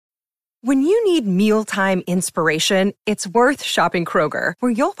When you need mealtime inspiration, it's worth shopping Kroger,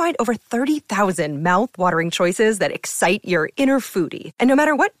 where you'll find over 30,000 mouth-watering choices that excite your inner foodie. And no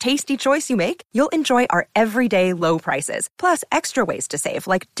matter what tasty choice you make, you'll enjoy our everyday low prices, plus extra ways to save,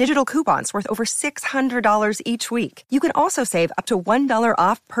 like digital coupons worth over $600 each week. You can also save up to $1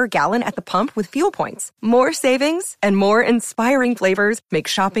 off per gallon at the pump with fuel points. More savings and more inspiring flavors make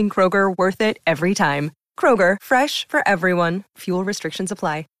shopping Kroger worth it every time. Kroger, fresh for everyone. Fuel restrictions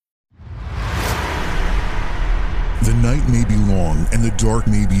apply. The night may be long and the dark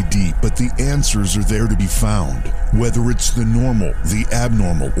may be deep, but the answers are there to be found. Whether it's the normal, the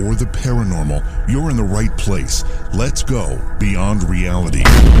abnormal, or the paranormal, you're in the right place. Let's go beyond reality.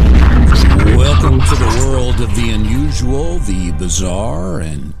 Welcome to the world of the unusual, the bizarre,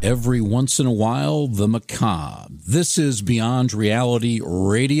 and every once in a while, the macabre. This is Beyond Reality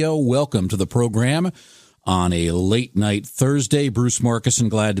Radio. Welcome to the program. On a late night Thursday, Bruce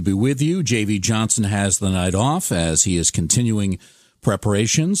Markuson, glad to be with you. J.V. Johnson has the night off as he is continuing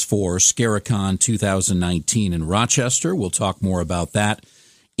preparations for Scaricon 2019 in Rochester. We'll talk more about that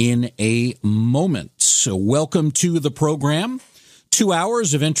in a moment. So welcome to the program. 2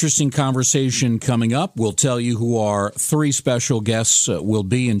 hours of interesting conversation coming up. We'll tell you who our three special guests will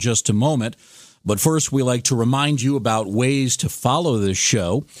be in just a moment. But first, we like to remind you about ways to follow this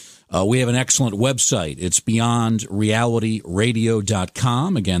show. We have an excellent website. It's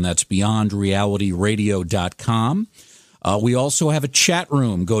beyondrealityradio.com. Again, that's beyondrealityradio.com. We also have a chat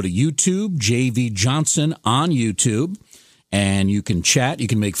room. Go to YouTube, JV Johnson on YouTube, and you can chat. You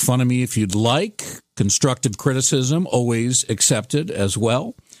can make fun of me if you'd like. Constructive criticism, always accepted as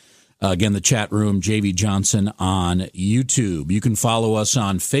well. Again, the chat room, JV Johnson on YouTube. You can follow us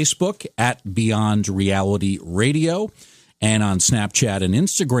on Facebook at Beyond Reality Radio, and on Snapchat and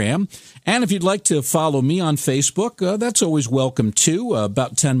Instagram. And if you'd like to follow me on Facebook, that's always welcome too.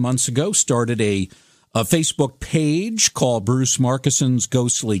 About 10 months ago, started a Facebook page called Bruce Markuson's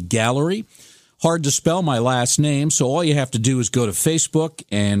Ghostly Gallery. Hard to spell my last name, so all you have to do is go to Facebook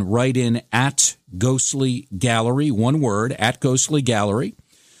and write in at Ghostly Gallery, one word, at Ghostly Gallery.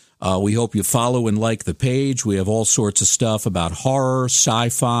 We hope you follow and like the page. We have all sorts of stuff about horror,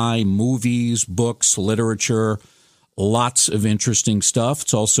 sci-fi, movies, books, literature, lots of interesting stuff.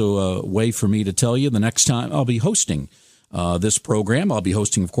 It's also a way for me to tell you the next time I'll be hosting this program. I'll be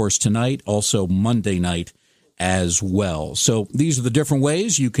hosting, of course, tonight, also Monday night as well. So these are the different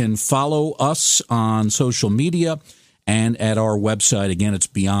ways you can follow us on social media and at our website. Again, it's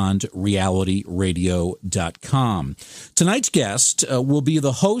beyondrealityradio.com. Tonight's guest will be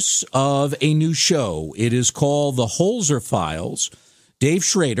the host of a new show. It is called The Holzer Files. Dave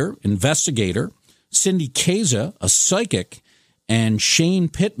Schrader, investigator, Cindy Kaza, a psychic, and Shane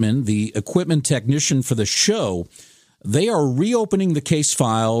Pittman, the equipment technician for the show, they are reopening the case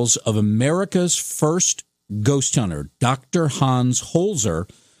files of America's first ghost hunter, Dr. Hans Holzer,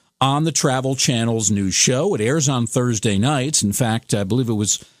 on the Travel Channel's new show. It airs on Thursday nights. In fact, I believe it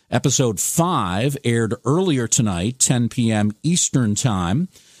was episode 5, aired earlier tonight, 10 p.m. Eastern Time.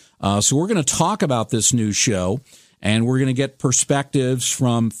 So we're going to talk about this new show. And we're going to get perspectives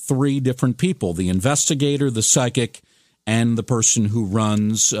from three different people, the investigator, the psychic, and the person who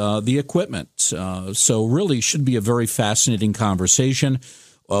runs the equipment. So really should be a very fascinating conversation.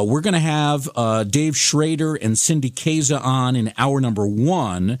 We're going to have Dave Schrader and Cindy Kaza on in hour number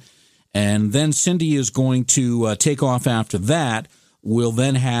 1, and then Cindy is going to take off after that. We'll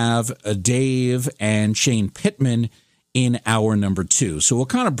then have Dave and Shane Pittman in hour number 2. So we'll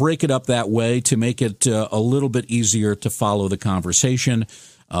kind of break it up that way to make it a little bit easier to follow the conversation,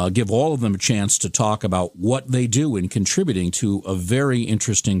 give all of them a chance to talk about what they do in contributing to a very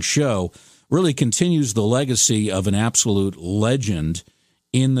interesting show. Really continues the legacy of an absolute legend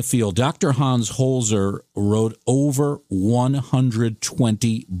in the field. Dr. Hans Holzer wrote over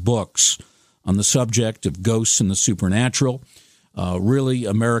 120 books on the subject of ghosts and the supernatural, really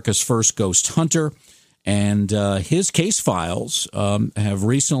America's first ghost hunter. And his case files have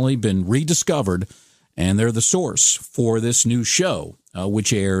recently been rediscovered, and they're the source for this new show,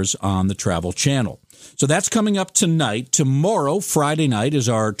 which airs on the Travel Channel. So that's coming up tonight. Tomorrow, Friday night, is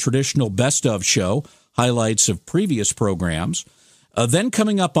our traditional Best Of show, highlights of previous programs. Then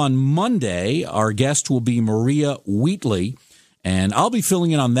coming up on Monday, our guest will be Maria Wheatley, and I'll be filling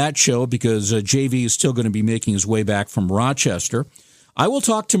in on that show because JV is still going to be making his way back from Rochester. I will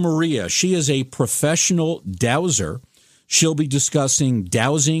talk to Maria. She is a professional dowser. She'll be discussing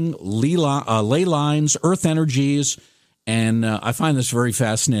dowsing, ley lines, earth energies, and I find this very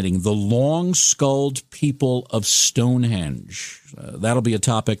fascinating, the long-skulled people of Stonehenge. That'll be a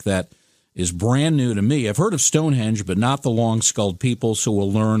topic that is brand new to me. I've heard of Stonehenge, but not the long-skulled people, so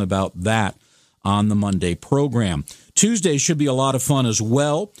we'll learn about that on the Monday program. Tuesday should be a lot of fun as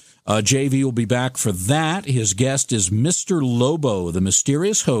well. JV will be back for that. His guest is Mr. Lobo, the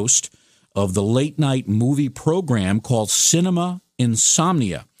mysterious host of the late-night movie program called Cinema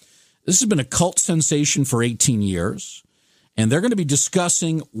Insomnia. This has been a cult sensation for 18 years, and they're going to be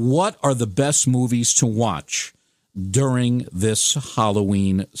discussing what are the best movies to watch during this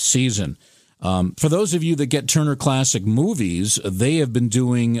Halloween season. For those of you that get Turner Classic Movies, they have been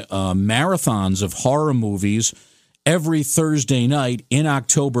doing marathons of horror movies every Thursday night in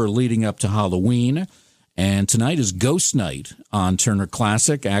October leading up to Halloween. And tonight is Ghost Night on Turner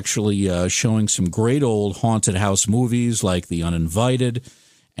Classic, actually showing some great old haunted house movies like The Uninvited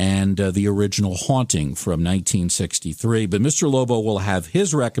and the original Haunting from 1963. But Mr. Lobo will have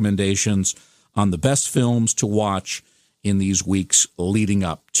his recommendations on the best films to watch in these weeks leading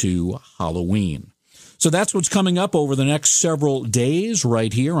up to Halloween. So that's what's coming up over the next several days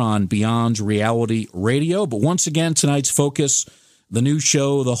right here on Beyond Reality Radio. But once again, tonight's focus, the new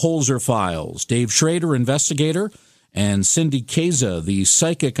show, The Holzer Files. Dave Schrader, investigator, and Cindy Kaza, the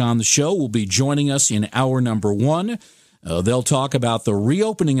psychic on the show, will be joining us in hour number one. They'll talk about the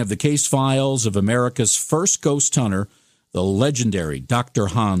reopening of the case files of America's first ghost hunter, the legendary Dr.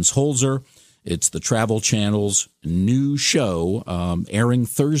 Hans Holzer. It's the Travel Channel's new show airing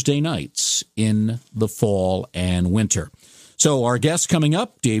Thursday nights in the fall and winter. So our guests coming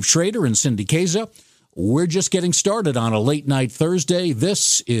up, Dave Schrader and Cindy Kaza. We're just getting started on a late night Thursday.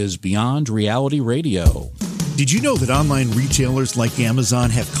 This is Beyond Reality Radio. Did you know that online retailers like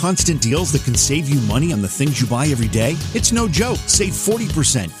Amazon have constant deals that can save you money on the things you buy every day? It's no joke. Save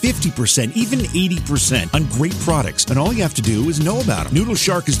 40%, 50%, even 80% on great products, and all you have to do is know about them. Noodle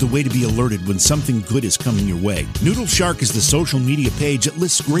Shark is the way to be alerted when something good is coming your way. Noodle Shark is the social media page that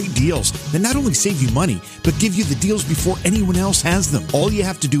lists great deals that not only save you money, but give you the deals before anyone else has them. All you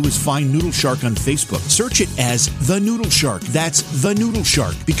have to do is find Noodle Shark on Facebook. Search it as The Noodle Shark. That's The Noodle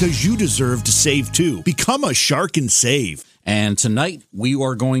Shark, because you deserve to save too. Become a shark and save. And tonight we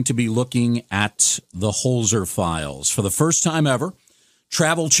are going to be looking at the Holzer Files. For the first time ever,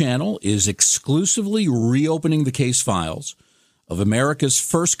 Travel Channel is exclusively reopening the case files of America's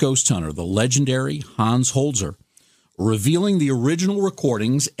first ghost hunter, the legendary Hans Holzer, revealing the original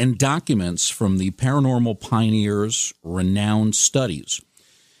recordings and documents from the paranormal pioneer's renowned studies.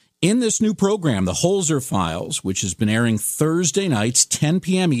 In this new program, the Holzer Files, which has been airing Thursday nights, 10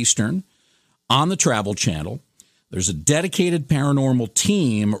 p.m. Eastern, on the Travel Channel, there's a dedicated paranormal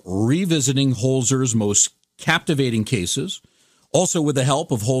team revisiting Holzer's most captivating cases, also with the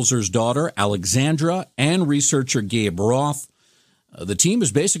help of Holzer's daughter, Alexandra, and researcher Gabe Roth. The team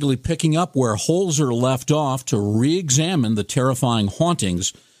is basically picking up where Holzer left off to re-examine the terrifying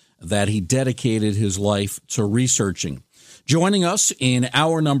hauntings that he dedicated his life to researching. Joining us in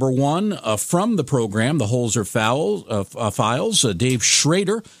hour number one from the program, the Holzer Files, Dave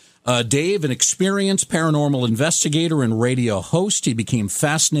Schrader. Dave, an experienced paranormal investigator and radio host. He became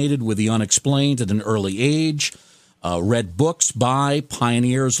fascinated with the unexplained at an early age, read books by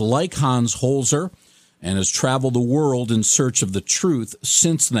pioneers like Hans Holzer, and has traveled the world in search of the truth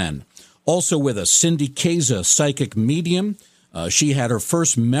since then. Also with us, Cindy Kaza, psychic medium. She had her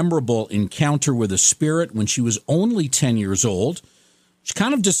first memorable encounter with a spirit when she was only 10 years old. She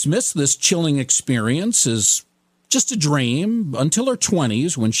kind of dismissed this chilling experience as just a dream until her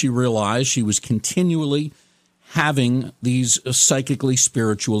 20s, when she realized she was continually having these psychically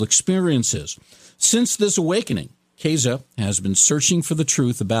spiritual experiences. Since this awakening, Kaza has been searching for the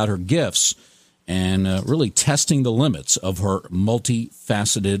truth about her gifts and really testing the limits of her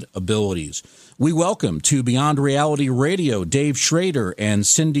multifaceted abilities. We welcome to Beyond Reality Radio, Dave Schrader and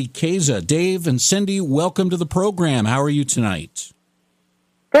Cindy Kaza. Dave and Cindy, welcome to the program. How are you tonight?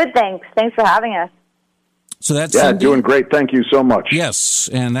 Good, thanks. Thanks for having us. So that's Cindy. Doing great. Thank you so much. Yes,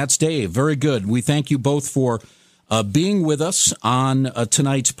 and that's Dave. Very good. We thank you both for being with us on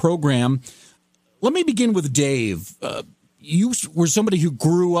tonight's program. Let me begin with Dave. You were somebody who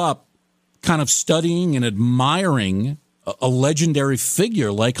grew up kind of studying and admiring a legendary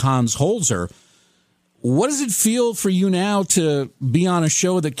figure like Hans Holzer. What does it feel for you now to be on a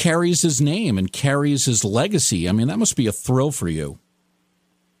show that carries his name and carries his legacy? I mean, that must be a thrill for you.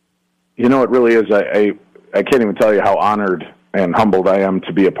 You know, it really is. I can't even tell you how honored and humbled I am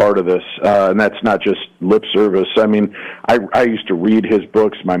to be a part of this. And that's not just lip service. I mean, I used to read his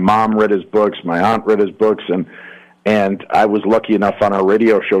books. My mom read his books. My aunt read his books. And I was lucky enough on our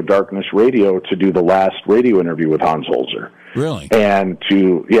radio show, Darkness Radio, to do the last radio interview with Hans Holzer. Really? And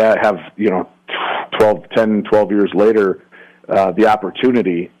to, have, 12 years later, the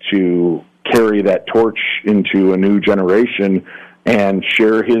opportunity to carry that torch into a new generation and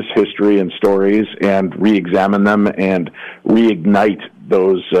share his history and stories and re-examine them and reignite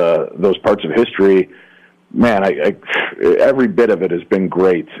those parts of history. Man, every bit of it has been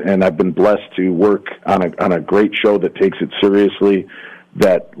great, and I've been blessed to work on a great show that takes it seriously,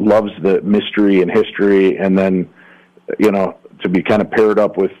 that loves the mystery and history, and then, to be kind of paired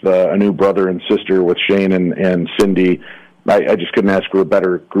up with a new brother and sister with Shane and Cindy. I just couldn't ask for a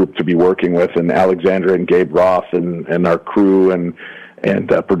better group to be working with, and Alexandra and Gabe Roth and our crew and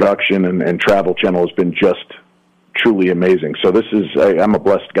production and Travel Channel has been just truly amazing. So I'm a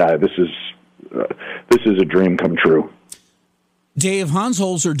blessed guy. This is a dream come true. Dave, Hans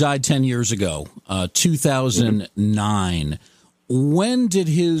Holzer died 10 years ago, 2009. When did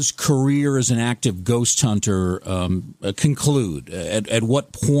his career as an active ghost hunter conclude? At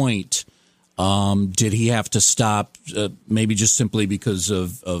what point did he have to stop, maybe just simply because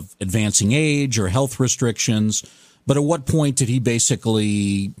of advancing age or health restrictions? But at what point did he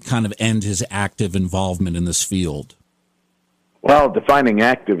basically kind of end his active involvement in this field? Well, defining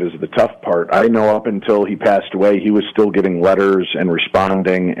active is the tough part. I know up until he passed away, he was still getting letters and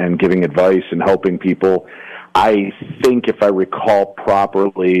responding and giving advice and helping people. I think, if I recall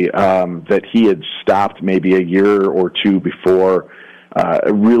properly, that he had stopped maybe a year or two before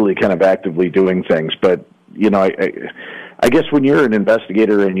really kind of actively doing things. But, I guess when you're an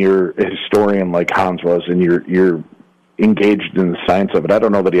investigator and you're a historian like Hans was, and you're engaged in the science of it, I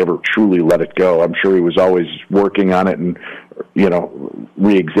don't know that he ever truly let it go. I'm sure he was always working on it and,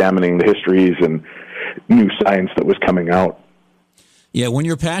 re-examining the histories and new science that was coming out. Yeah, when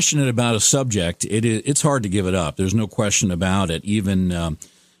you're passionate about a subject, it's hard to give it up. There's no question about it, even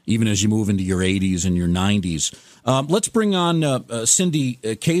as you move into your 80s and your 90s. Let's bring on Cindy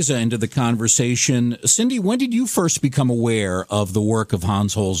Kaza into the conversation. Cindy, when did you first become aware of the work of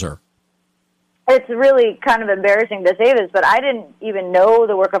Hans Holzer? It's really kind of embarrassing to say this, but I didn't even know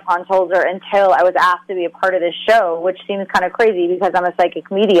the work of Hans Holzer until I was asked to be a part of this show, which seems kind of crazy because I'm a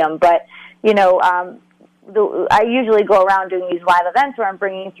psychic medium. But, I usually go around doing these live events where I'm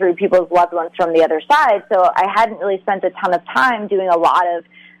bringing through people's loved ones from the other side, so I hadn't really spent a ton of time doing a lot of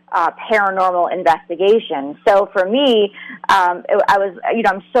paranormal investigation. So for me, I was,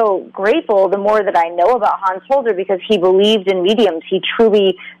 I'm so grateful the more that I know about Hans Holzer because he believed in mediums. He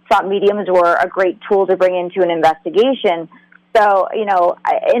truly thought mediums were a great tool to bring into an investigation. So,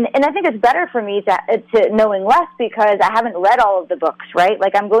 and I think it's better for me to knowing less because I haven't read all of the books, right?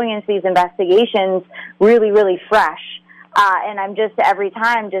 Like I'm going into these investigations really, really fresh. And I'm just every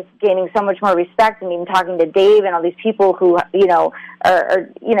time just gaining so much more respect, and even talking to Dave and all these people who, are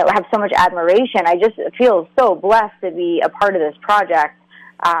have so much admiration. I just feel so blessed to be a part of this project.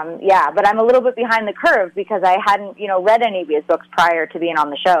 But I'm a little bit behind the curve because I hadn't, read any of his books prior to being on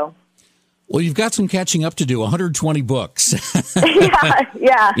the show. Well, you've got some catching up to do, 120 books.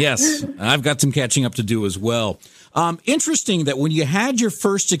 Yeah. Yes, I've got some catching up to do as well. Interesting that when you had your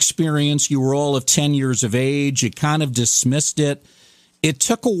first experience, you were all of 10 years of age, you kind of dismissed it. It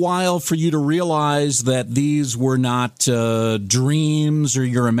took a while for you to realize that these were not dreams or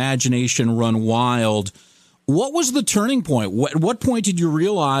your imagination run wild. What was the turning point? At what point did you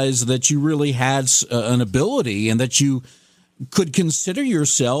realize that you really had an ability and that you could consider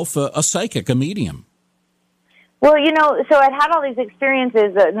yourself a psychic, a medium? Well, so I'd had all these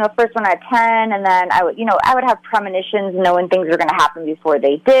experiences. The first one at 10, and then I would have premonitions, knowing things were going to happen before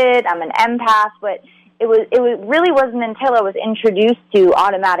they did. I'm an empath, but it really wasn't until I was introduced to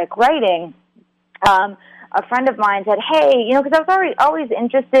automatic writing. A friend of mine said, "Hey, because I was always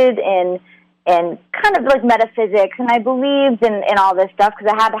interested in kind of like metaphysics, and I believed in all this stuff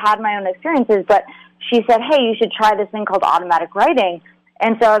because I had my own experiences, but." She said, "Hey, you should try this thing called automatic writing."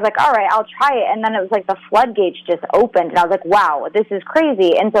 And so I was like, all right, I'll try it. And then it was like the floodgates just opened. And I was like, wow, this is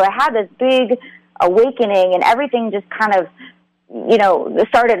crazy. And so I had this big awakening and everything just kind of,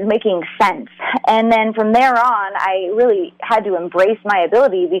 started making sense. And then from there on, I really had to embrace my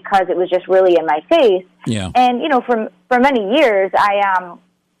ability because it was just really in my face. Yeah. And, for many years, I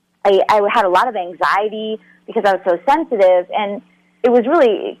had a lot of anxiety because I was so sensitive. And it was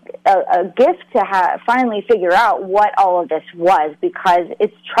really a gift to finally figure out what all of this was, because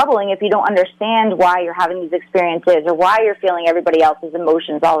it's troubling if you don't understand why you're having these experiences or why you're feeling everybody else's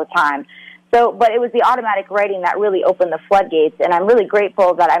emotions all the time. So, but it was the automatic writing that really opened the floodgates, and I'm really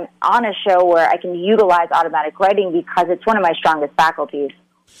grateful that I'm on a show where I can utilize automatic writing because it's one of my strongest faculties.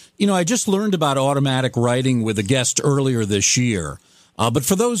 I just learned about automatic writing with a guest earlier this year. But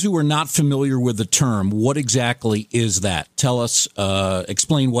for those who are not familiar with the term, what exactly is that? Tell us,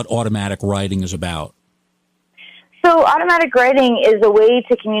 explain what automatic writing is about. So automatic writing is a way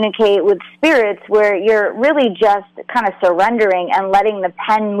to communicate with spirits where you're really just kind of surrendering and letting the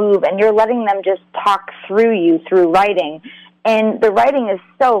pen move, and you're letting them just talk through you through writing. And the writing is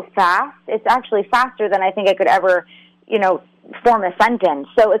so fast. It's actually faster than I think I could ever, form a sentence.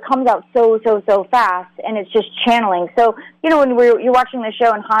 So it comes out so fast, and it's just channeling. So, when you're watching the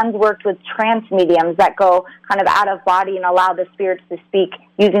show, and Hans worked with trance mediums that go kind of out of body and allow the spirits to speak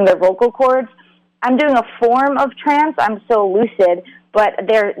using their vocal cords, I'm doing a form of trance. I'm so lucid, but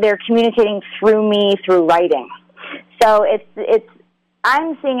they're communicating through me through writing. So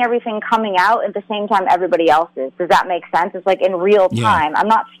I'm seeing everything coming out at the same time everybody else is. Does that make sense? It's like in real time. Yeah. I'm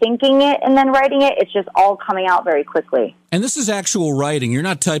not thinking it and then writing it. It's just all coming out very quickly. And this is actual writing. You're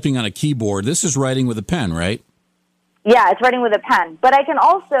not typing on a keyboard. This is writing with a pen, right? Yeah, it's writing with a pen. But I can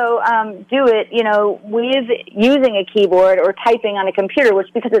also do it, with using a keyboard or typing on a computer,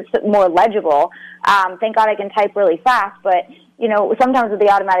 which because it's more legible. Thank God I can type really fast. But, sometimes with the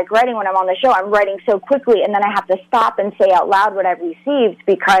automatic writing when I'm on the show, I'm writing so quickly, and then I have to stop and say out loud what I've received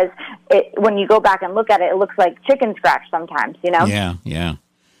because when you go back and look at it, it looks like chicken scratch sometimes, Yeah.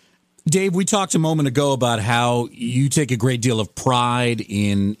 Dave, we talked a moment ago about how you take a great deal of pride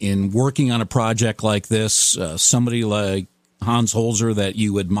in working on a project like this, somebody like Hans Holzer that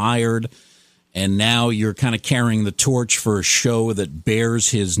you admired, and now you're kind of carrying the torch for a show that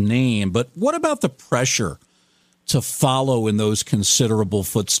bears his name. But what about the pressure to follow in those considerable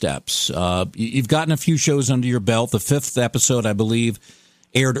footsteps? You've gotten a few shows under your belt. The 5th episode, I believe,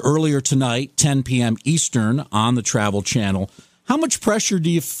 aired earlier tonight, 10 p.m. Eastern on the Travel Channel. How much pressure do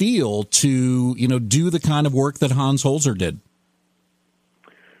you feel to, do the kind of work that Hans Holzer did?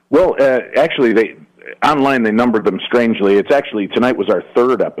 Well, actually, they numbered them strangely. It's actually, tonight was our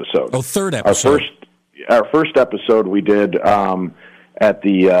 3rd episode. Oh, 3rd episode. Our first episode we did at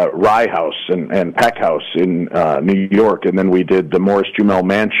the Rye House and Peck House in New York, and then we did the Morris Jumel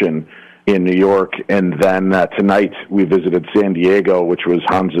Mansion in New York, and then tonight we visited San Diego, which was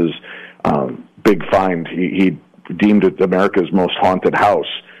Hans's big find. He deemed it America's most haunted house.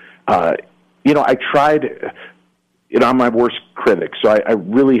 I tried, I'm my worst critic, so I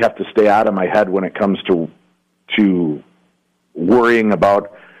really have to stay out of my head when it comes to worrying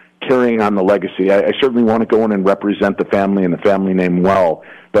about carrying on the legacy. I certainly want to go in and represent the family and the family name well,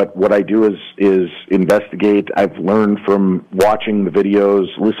 but what I do is investigate. I've learned from watching the videos,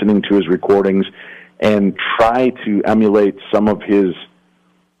 listening to his recordings, and try to emulate some of his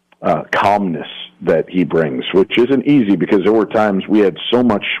calmness that he brings, which isn't easy because there were times we had so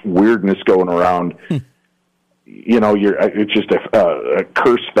much weirdness going around. It's just a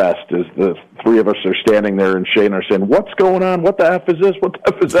curse fest as the three of us are standing there and Shane are saying, "What's going on? What the F is this? What the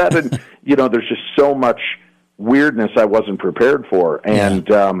F is that?" And, there's just so much weirdness I wasn't prepared for. And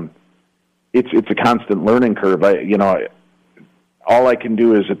it's a constant learning curve. All I can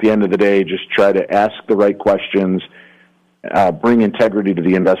do is at the end of the day just try to ask the right questions, bring integrity to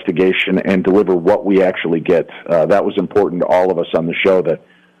the investigation, and deliver what we actually get. That was important to all of us on the show, that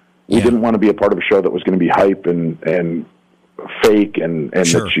we didn't want to be a part of a show that was going to be hype and fake and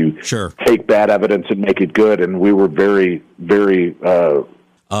that you take bad evidence and make it good. And we were very, very...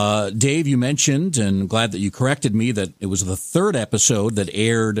 Dave, you mentioned, and glad that you corrected me, that it was the 3rd episode that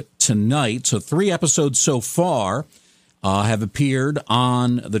aired tonight. So 3 episodes so far have appeared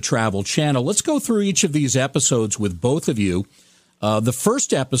on the Travel Channel. Let's go through each of these episodes with both of you. The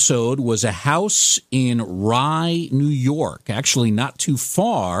first episode was a house in Rye, New York, actually not too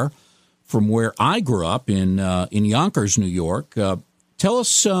far from where I grew up in Yonkers, New York. Tell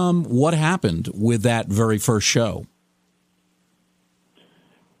us what happened with that very first show.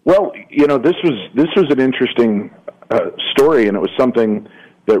 Well, this was an interesting story, and it was something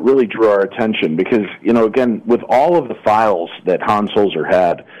that really drew our attention because, again, with all of the files that Hans Holzer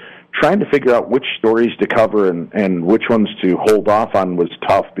had, trying to figure out which stories to cover and which ones to hold off on was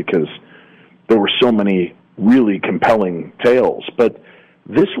tough because there were so many really compelling tales. But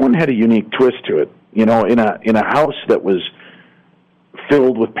this one had a unique twist to it. In a house that was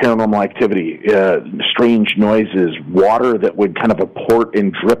filled with paranormal activity, strange noises, water that would kind of apport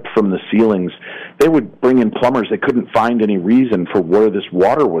and drip from the ceilings. They would bring in plumbers. They couldn't find any reason for where this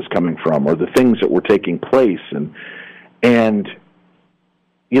water was coming from or the things that were taking place. And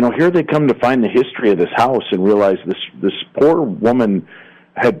here they come to find the history of this house and realize this poor woman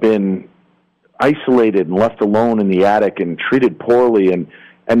had been isolated and left alone in the attic and treated poorly and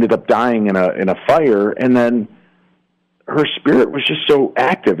ended up dying in a fire. And then her spirit was just so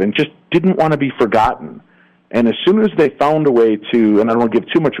active and just didn't want to be forgotten. And as soon as they found a way to, and I don't want to give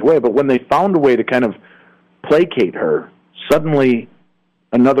too much away, but when they found a way to kind of placate her, suddenly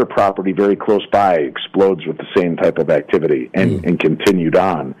another property very close by explodes with the same type of activity and continued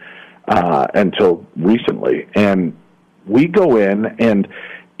on until recently. And we go in, and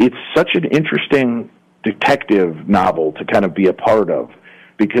it's such an interesting detective novel to kind of be a part of,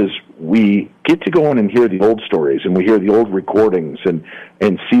 because we get to go in and hear the old stories, and we hear the old recordings and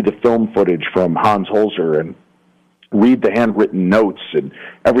see the film footage from Hans Holzer and read the handwritten notes and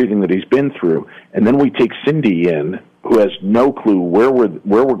everything that he's been through. And then we take Cindy in, who has no clue where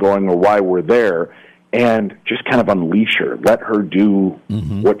we're going or why we're there, and just kind of unleash her, let her do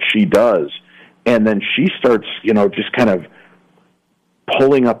what she does. And then she starts, just kind of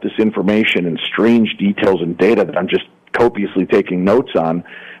pulling up this information and strange details and data that I'm just copiously taking notes on,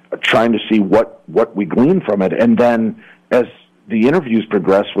 trying to see what we glean from it. And then as the interviews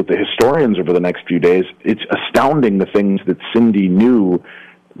progress with the historians over the next few days, it's astounding the things that Cindy knew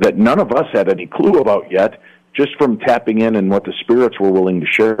that none of us had any clue about yet, just from tapping in and what the spirits were willing to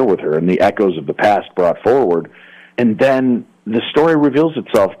share with her and the echoes of the past brought forward. And then the story reveals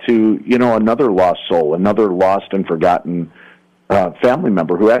itself to, another lost soul, another lost and forgotten family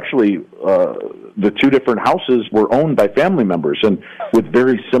member who actually, the two different houses were owned by family members and with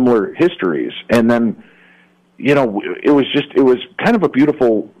very similar histories. And then, it was kind of a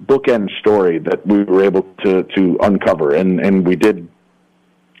beautiful bookend story that we were able to uncover. And we did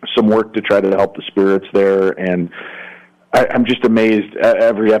some work to try to help the spirits there. And I'm just amazed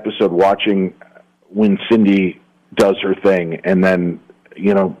every episode watching when Cindy does her thing and then,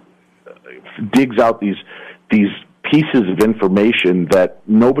 digs out these pieces of information that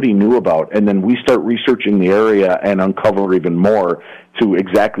nobody knew about. And then we start researching the area and uncover even more to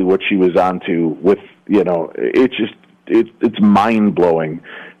exactly what she was onto with, it's mind-blowing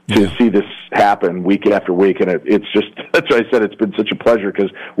to see this happen week after week. And it's just, that's why I said it's been such a pleasure,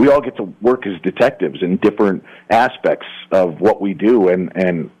 because we all get to work as detectives in different aspects of what we do and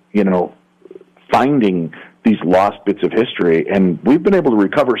finding these lost bits of history. And we've been able to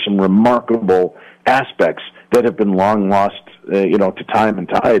recover some remarkable aspects that have been long lost, to time and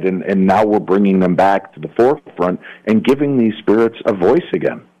tide. And now we're bringing them back to the forefront and giving these spirits a voice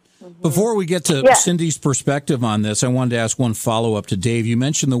again. Before we get to Cindy's perspective on this, I wanted to ask one follow-up to Dave. You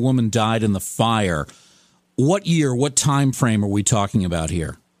mentioned the woman died in the fire. What year, what time frame are we talking about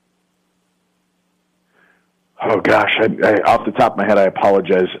here? Oh, gosh. I off the top of my head, I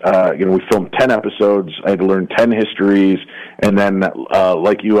apologize. We filmed 10 episodes. I had to learn 10 histories. And then,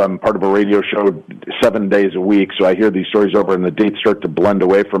 like you, I'm part of a radio show 7 days a week, so I hear these stories over, and the dates start to blend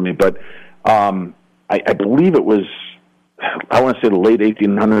away from me. But I believe it was, I want to say the late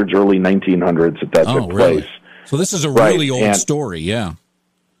 1800s, early 1900s that took place. Really? So this is a really old story, yeah.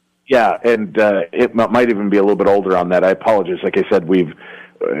 Yeah, and it might even be a little bit older on that. I apologize. Like I said, we've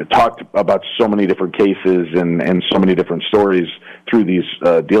talked about so many different cases and so many different stories through these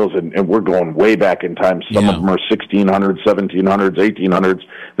deals, and we're going way back in time. Some of them are 1600s, 1700s, 1800s,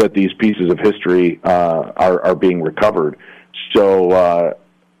 that these pieces of history are being recovered. So,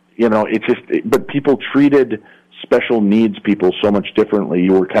 it's just, but people treated special needs people so much differently.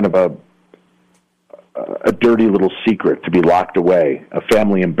 You were kind of a dirty little secret to be locked away, a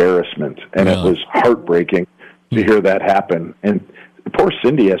family embarrassment, and it was heartbreaking to hear that happen. And poor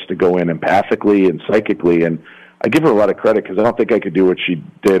Cindy has to go in empathically and psychically, and I give her a lot of credit because I don't think I could do what she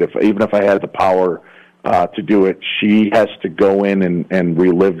did. Even if I had the power to do it, she has to go in and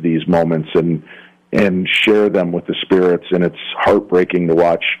relive these moments and share them with the spirits, and it's heartbreaking to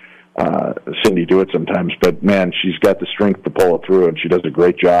watch Cindy do it sometimes. But, man, she's got the strength to pull it through, and she does a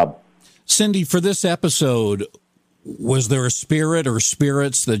great job. Cindy, for this episode, was there a spirit or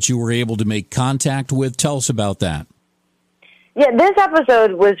spirits that you were able to make contact with? Tell us about that. Yeah, this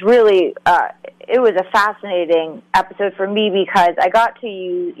episode was really, it was a fascinating episode for me because I got to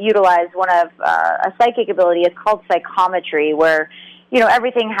utilize one of a psychic ability. It's called psychometry, where,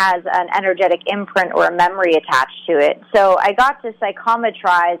 everything has an energetic imprint or a memory attached to it. So I got to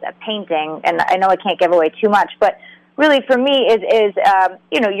psychometrize a painting, and I know I can't give away too much, but really for me is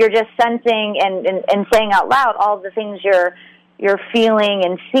you're just sensing and saying out loud all the things you're feeling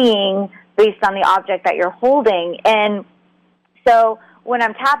and seeing based on the object that you're holding. And so when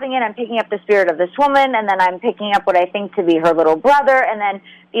I'm tapping in, I'm picking up the spirit of this woman, and then I'm picking up what I think to be her little brother, and then,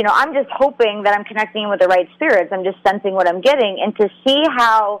 I'm just hoping that I'm connecting with the right spirits. I'm just sensing what I'm getting, and to see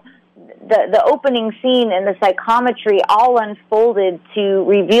how the opening scene and the psychometry all unfolded to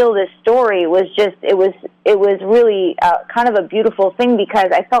reveal this story was just, it was really kind of a beautiful thing,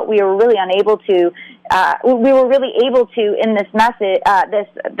 because I felt we were really able to in this message,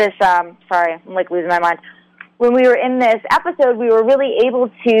 sorry, I'm like losing my mind. When we were in this episode, we were really able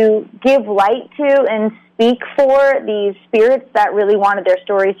to give light to and speak for these spirits that really wanted their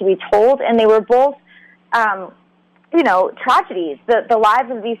stories to be told, and they were both, tragedies, the lives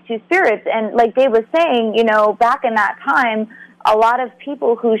of these two spirits. And like Dave was saying, back in that time, a lot of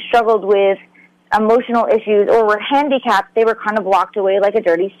people who struggled with emotional issues or were handicapped, they were kind of locked away like a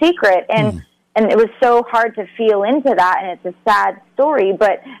dirty secret. And it was so hard to feel into that, and it's a sad story.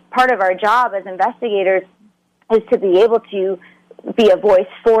 But part of our job as investigators is to be able to be a voice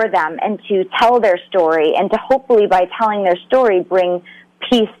for them and to tell their story, and to hopefully by telling their story bring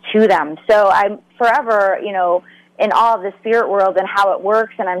peace to them. So I'm forever, in awe of the spirit world and how it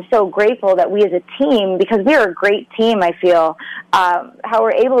works, and I'm so grateful that we as a team, because we're a great team, I feel, how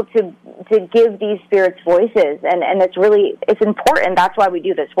we're able to give these spirits voices, and it's important. That's why we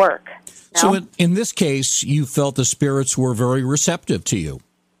do this work. So in this case, you felt the spirits were very receptive to you.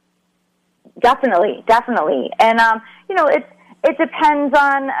 Definitely. And, it depends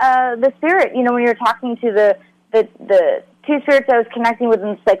on the spirit. When you're talking to the two spirits I was connecting with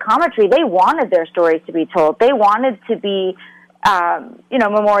in psychometry, they wanted their stories to be told. They wanted to be,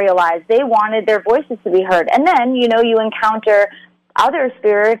 memorialized. They wanted their voices to be heard. And then, you encounter other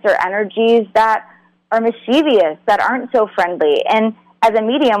spirits or energies that are mischievous, that aren't so friendly. And as a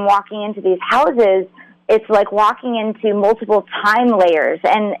medium walking into these houses, it's like walking into multiple time layers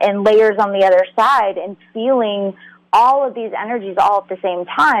and layers on the other side, and feeling all of these energies all at the same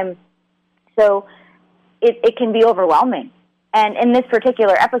time. So it can be overwhelming. And in this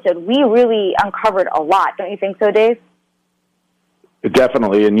particular episode, we really uncovered a lot. Don't you think so, Dave?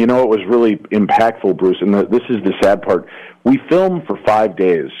 Definitely. And it was really impactful, Bruce, and this is the sad part. We film for 5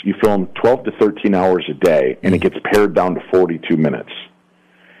 days. You film 12 to 13 hours a day, and it gets pared down to 42 minutes.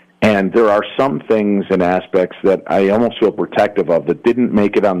 And there are some things and aspects that I almost feel protective of that didn't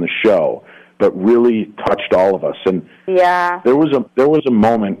make it on the show, but really touched all of us. And there was a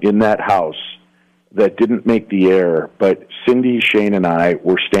moment in that house that didn't make the air, but Cindy, Shane, and I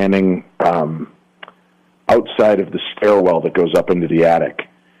were standing outside of the stairwell that goes up into the attic,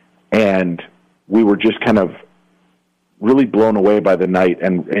 and we were just kind of really blown away by the night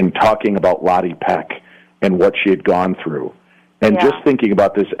and talking about Lottie Peck and what she had gone through. And just thinking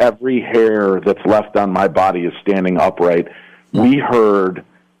about this, every hair that's left on my body is standing upright. We heard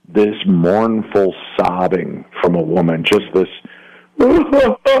this mournful sobbing from a woman, just this,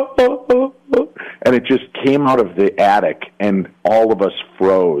 and it just came out of the attic, and all of us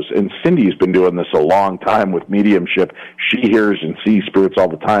froze. And Cindy's been doing this a long time with mediumship. She hears and sees spirits all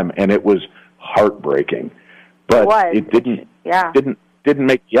the time, and it was heartbreaking. But it didn't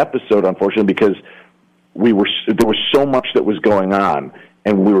make the episode, unfortunately, because there was so much that was going on,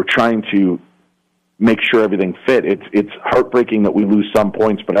 and we were trying to make sure everything fit. It's heartbreaking that we lose some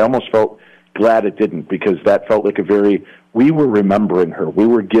points, but I almost felt glad it didn't, because that felt like we were remembering her. We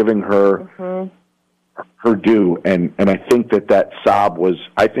were giving her her due, and I think that sob was,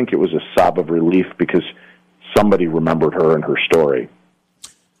 I think it was a sob of relief, because somebody remembered her and her story.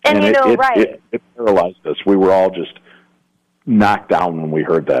 And it paralyzed us. We were all just knocked down when we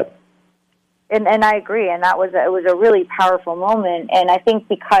heard that. And I agree, and it was a really powerful moment. And I think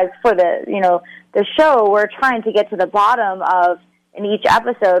because for the show, we're trying to get to the bottom of, in each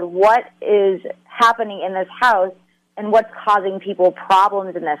episode, what is happening in this house and what's causing people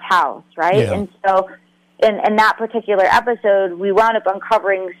problems in this house, right? Yeah. And so in that particular episode, we wound up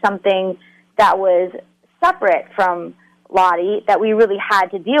uncovering something that was separate from Lottie that we really had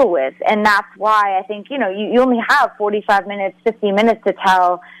to deal with. And that's why I think, you only have 45 minutes, 50 minutes to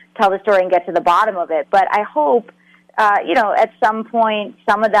tell the story and get to the bottom of it. But I hope, at some point,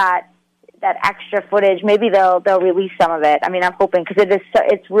 some of that extra footage, maybe they'll release some of it. I mean, I'm hoping, because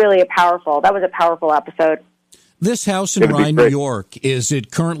it's really that was a powerful episode. This house in Rye, New York, is it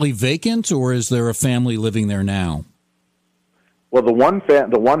currently vacant, or is there a family living there now? Well, the one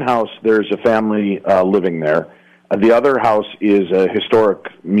house, there's a family living there. The other house is a historic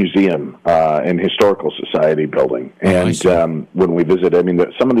museum and historical society building. And when we visit, I mean,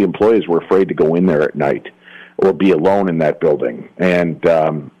 some of the employees were afraid to go in there at night or be alone in that building. And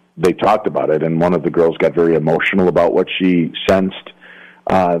they talked about it, and one of the girls got very emotional about what she sensed.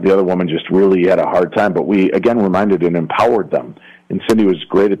 The other woman just really had a hard time. But we, again, reminded and empowered them. And Cindy was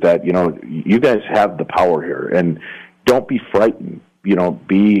great at that. You guys have the power here, and don't be frightened.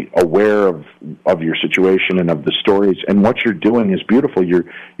 Be aware of your situation and of the stories, and what you're doing is beautiful. You're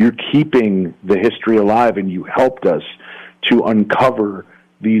keeping the history alive, and you helped us to uncover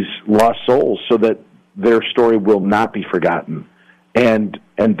these lost souls so that their story will not be forgotten. And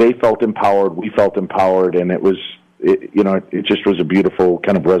they felt empowered, we felt empowered, and it just was a beautiful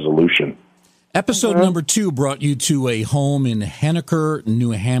kind of resolution. Episode number 2 brought you to a home in Henniker,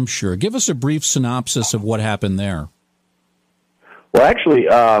 New Hampshire. Give us a brief synopsis of what happened there. Well, actually,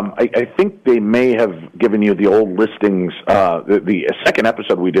 I think they may have given you the old listings. The second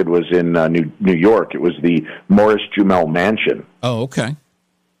episode we did was in New York. It was the Morris Jumel Mansion. Oh, okay.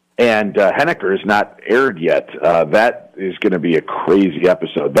 And Henniker is not aired yet. That is going to be a crazy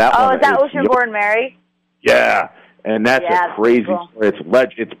episode. Is that Oceanborn Mary? Yeah, and that's a crazy story.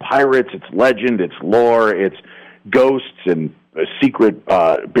 It's pirates, it's legend, it's lore, it's ghosts and secret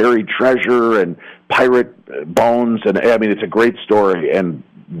buried treasure and pirate bones. And I mean, it's a great story. And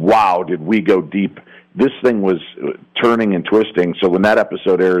wow, did we go deep. This thing was turning and twisting. So when that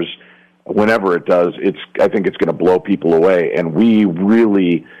episode airs, whenever it does, I think it's going to blow people away. And we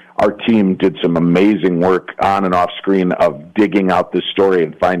really, our team did some amazing work on and off screen of digging out this story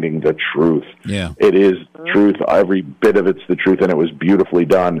and finding the truth. Yeah. It is the truth. Every bit of it's the truth, and it was beautifully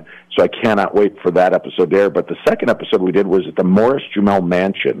done. So I cannot wait for that episode there. But the second episode we did was at the Morris Jumel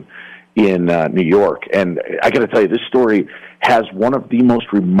Mansion in New York. And I got to tell you, this story has one of the most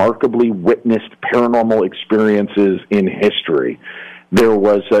remarkably witnessed paranormal experiences in history.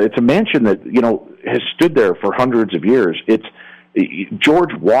 It's a mansion that, has stood there for hundreds of years.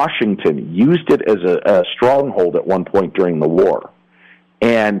 George Washington used it as a stronghold at one point during the war.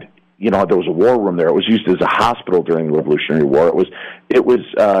 And, there was a war room there. It was used as a hospital during the Revolutionary War. It was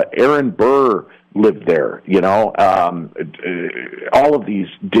Aaron Burr lived there, all of these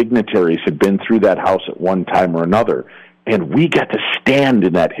dignitaries had been through that house at one time or another. And we got to stand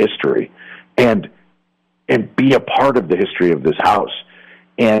in that history and be a part of the history of this house.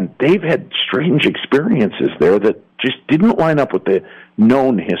 And they've had strange experiences there that just didn't line up with the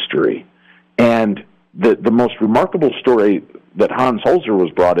known history. And the most remarkable story that Hans Holzer was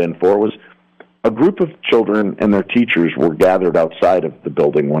brought in for was a group of children and their teachers were gathered outside of the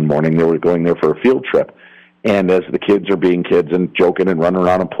building one morning. They were going there for a field trip. And as the kids are being kids and joking and running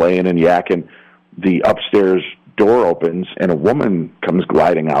around and playing and yakking, the upstairs door opens and a woman comes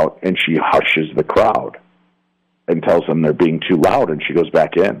gliding out and she hushes the crowd and tells them they're being too loud, and she goes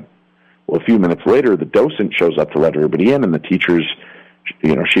back in. Well, a few minutes later, the docent shows up to let everybody in, and the teachers,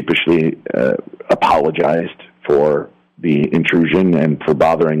 sheepishly apologized for the intrusion and for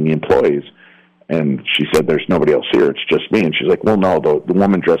bothering the employees. And she said, "There's nobody else here. It's just me." And she's like, "Well, no, the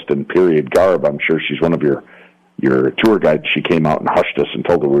woman dressed in period garb, I'm sure she's one of your tour guides. She came out and hushed us and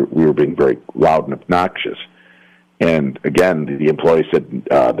told her we were being very loud and obnoxious." And again, the employee said,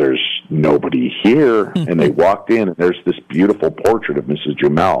 "There's nobody here." And they walked in, and there's this beautiful portrait of Mrs.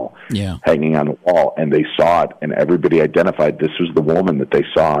 Jumel hanging on the wall. And they saw it, and everybody identified this was the woman that they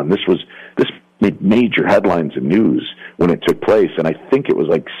saw. And this made major headlines in news when it took place. And I think it was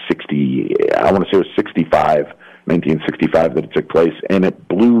like 1965 that it took place. And it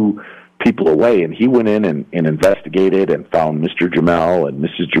blew people away. And he went in and investigated and found Mr. Jumel and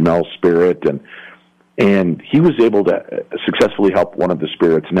Mrs. Jumel's spirit. And he was able to successfully help one of the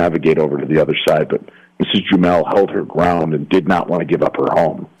spirits navigate over to the other side. But Mrs. Jumel held her ground and did not want to give up her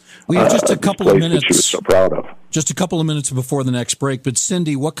home. We have just a couple of minutes. That she was so proud of. Just a couple of minutes before the next break. But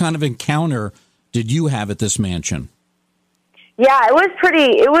Cindy, what kind of encounter did you have at this mansion? Yeah, it was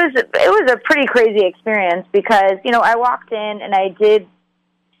a pretty crazy experience because, I walked in and I did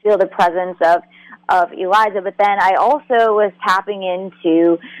feel the presence of Eliza, but then I also was tapping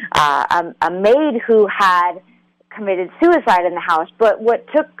into a maid who had committed suicide in the house. But what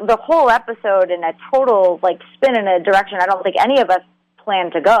took the whole episode in a total spin in a direction I don't think any of us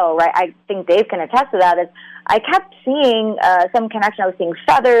planned to go, right? I think Dave can attest to that, is I kept seeing some connection. I was seeing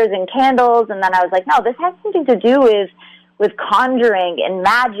feathers and candles, and then I was like, no, this has something to do with conjuring and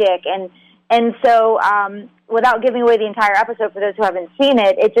magic. And so without giving away the entire episode for those who haven't seen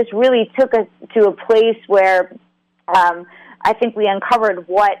it, it just really took us to a place where I think we uncovered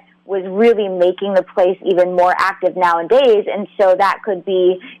what was really making the place even more active nowadays. And so that could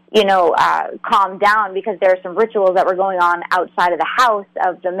be, calmed down because there are some rituals that were going on outside of the house,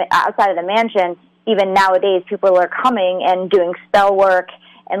 outside of the mansion. Even nowadays, people are coming and doing spell work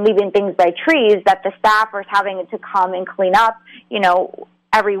and leaving things by trees that the staff are having to come and clean up,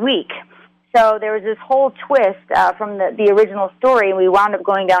 every week. So there was this whole twist from the original story, and we wound up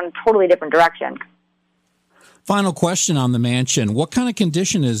going down a totally different direction. Final question on the mansion. What kind of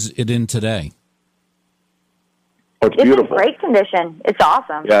condition is it in today? Oh, it's beautiful. In great condition. It's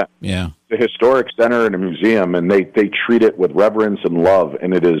awesome. Yeah. The historic center and a museum, and they treat it with reverence and love,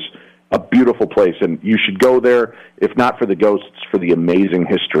 and it is a beautiful place, and you should go there, if not for the ghosts, for the amazing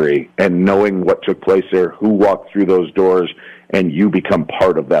history and knowing what took place there, who walked through those doors, and you become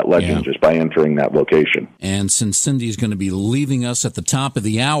part of that legend just by entering that location. And since Cindy is going to be leaving us at the top of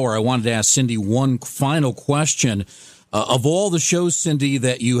the hour, I wanted to ask Cindy one final question. Of all the shows, Cindy,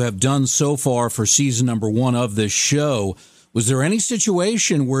 that you have done so far for season number 1 of this show, was there any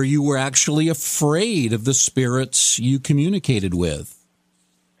situation where you were actually afraid of the spirits you communicated with?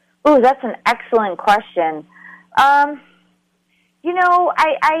 Oh, that's an excellent question. I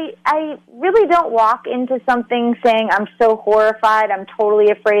really don't walk into something saying I'm so horrified, I'm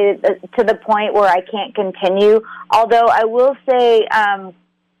totally afraid to the point where I can't continue. Although I will say,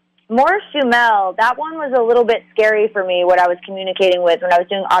 Morris Jumel, that one was a little bit scary for me, what I was communicating with when I was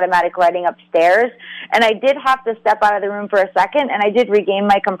doing automatic writing upstairs. And I did have to step out of the room for a second, and I did regain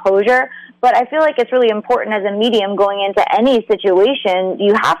my composure. But I feel like it's really important as a medium going into any situation,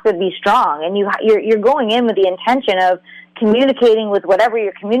 you have to be strong. And you're going in with the intention of communicating with whatever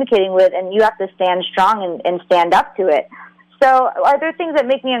you're communicating with, and you have to stand strong and stand up to it. So are there things that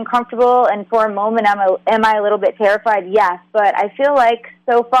make me uncomfortable, and for a moment am I a little bit terrified? Yes, but I feel like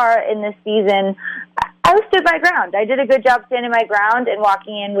so far in this season, I stood my ground. I did a good job standing my ground and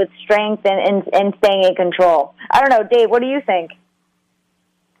walking in with strength and staying in control. I don't know, Dave, what do you think?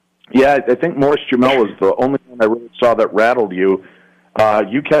 Yeah, I think Morris Jumel was the only one I really saw that rattled you.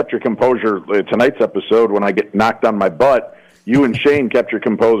 You kept your composure. Tonight's episode, when I get knocked on my butt, you and Shane kept your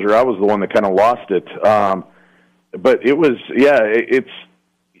composure. I was the one that kind of lost it. But it was, it's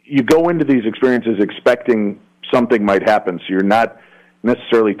you go into these experiences expecting something might happen, so you're not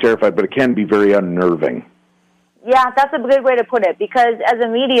necessarily terrified, but it can be very unnerving. Yeah, that's a good way to put it, because as a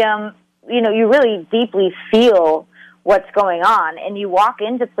medium, you really deeply feel what's going on, and you walk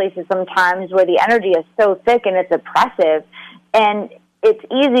into places sometimes where the energy is so thick and it's oppressive, and it's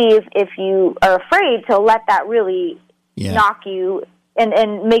easy if you are afraid to let that really knock you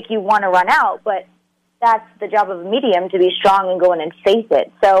and make you want to run out, but that's the job of a medium, to be strong and go in and face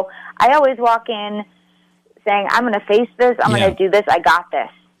it. So I always walk in saying, I'm going to face this, I'm going to do this, I got this.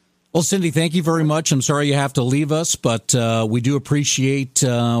 Well, Cindy, thank you very much. I'm sorry you have to leave us, but we do appreciate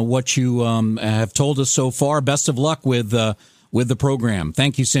what you have told us so far. Best of luck with the program.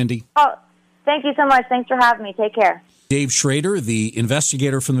 Thank you, Cindy. Oh, thank you so much. Thanks for having me. Take care. Dave Schrader, the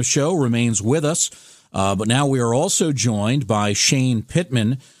investigator from the show, remains with us, but now we are also joined by Shane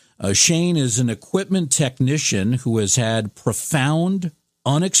Pittman. Shane is an equipment technician who has had profound,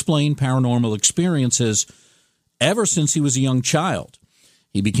 unexplained paranormal experiences ever since he was a young child.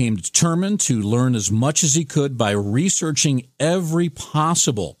 He became determined to learn as much as he could by researching every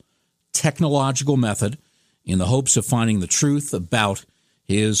possible technological method in the hopes of finding the truth about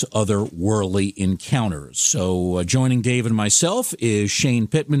his otherworldly encounters. So joining Dave and myself is Shane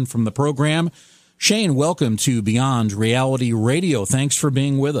Pittman from the program. Shane, welcome to Beyond Reality Radio. Thanks for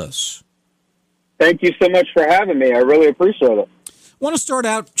being with us. Thank you so much for having me. I really appreciate it. I want to start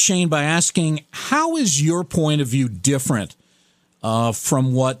out, Shane, by asking, how is your point of view different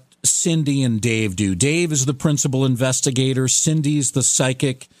from what Cindy and Dave do? Dave is the principal investigator. Cindy's the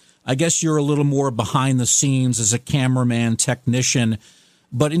psychic. I guess you're a little more behind the scenes as a cameraman, technician.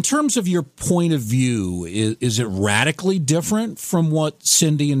 But in terms of your point of view, is it radically different from what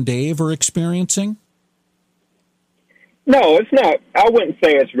Cindy and Dave are experiencing? No, it's not. I wouldn't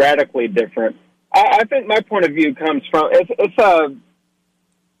say it's radically different. I think my point of view comes from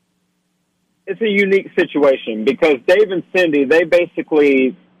it's a unique situation, because Dave and Cindy, they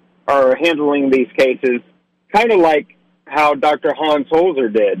basically are handling these cases kind of like how Dr. Hans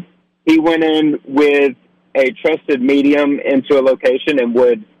Holzer did. He went in with a trusted medium into a location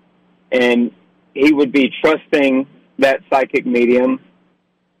and he would be trusting that psychic medium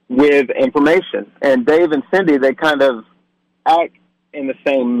with information. And Dave and Cindy, they kind of act in the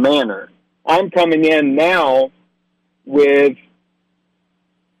same manner. I'm coming in now with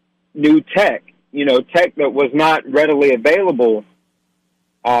new tech, tech that was not readily available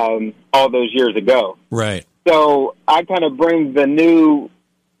all those years ago. Right. So I kind of bring the new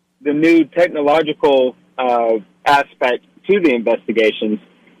technological aspect to the investigations,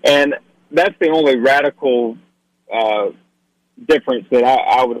 and that's the only radical difference that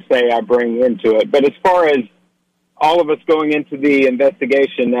I would say I bring into it. But as far as all of us going into the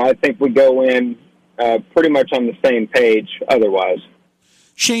investigation, I think we go in pretty much on the same page otherwise.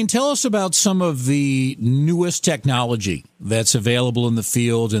 Shane, tell us about some of the newest technology that's available in the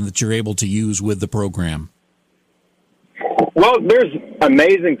field and that you're able to use with the program. Well, there's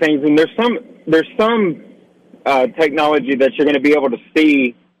amazing things, and there's some technology that you're going to be able to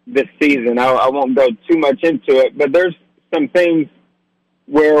see this season. I won't go too much into it, but there's some things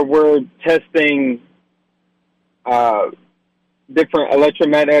where we're testing different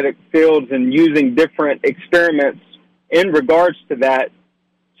electromagnetic fields and using different experiments in regards to that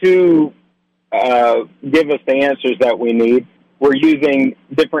to give us the answers that we need. We're using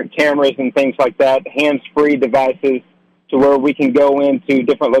different cameras and things like that, hands-free devices, to where we can go into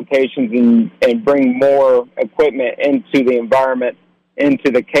different locations and bring more equipment into the environment,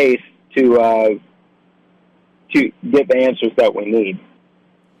 into the case to get the answers that we need.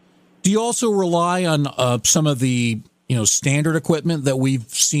 Do you also rely on some of the standard equipment that we've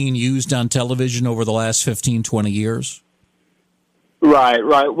seen used on television over the last 15, 20 years? Right.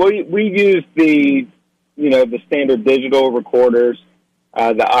 We use the standard digital recorders,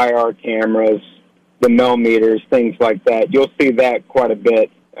 the IR cameras, the millimeters, things like that. You'll see that quite a bit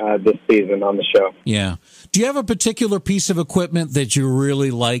this season on the show. Yeah. Do you have a particular piece of equipment that you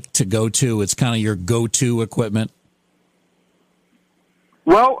really like to go to? It's kind of your go-to equipment?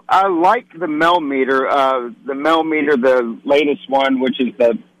 Well, I like the millimeter. The latest one, which is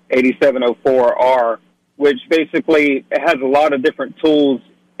the 8704R, which basically has a lot of different tools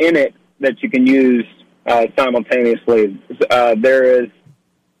in it that you can use simultaneously. There is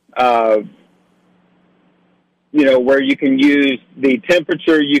where you can use the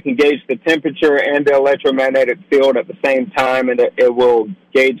temperature, you can gauge the temperature and the electromagnetic field at the same time, and it will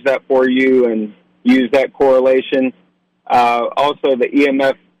gauge that for you and use that correlation. Also, the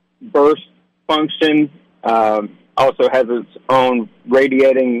EMF burst function also has its own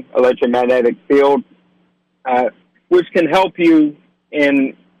radiating electromagnetic field, which can help you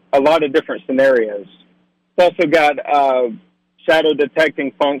in a lot of different scenarios. It's also got shadow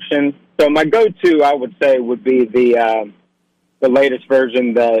detecting function. So my go-to, I would say, would be the latest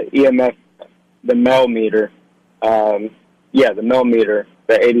version, the EMF, the millimeter. The millimeter,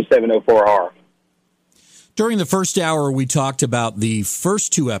 the 8704R. During the first hour, we talked about the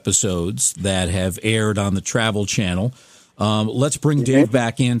first two episodes that have aired on the Travel Channel. Let's bring Dave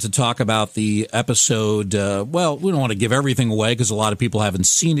back in to talk about the episode. We don't want to give everything away because a lot of people haven't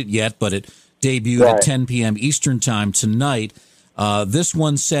seen it yet, but it debuted at 10 p.m. Eastern Time tonight. This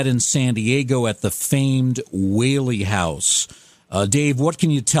one set in San Diego at the famed Whaley House. Dave, what can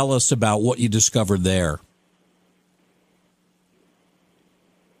you tell us about what you discovered there?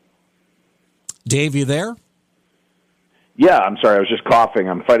 Dave, you there? Yeah, I'm sorry. I was just coughing.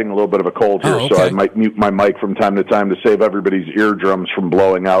 I'm fighting a little bit of a cold here, so I might mute my mic from time to time to save everybody's eardrums from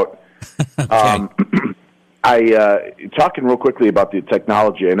blowing out. Talking real quickly about the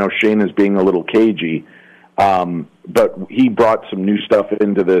technology, I know Shane is being a little cagey, but he brought some new stuff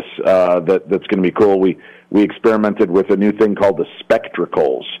into this that's going to be cool. We experimented with a new thing called the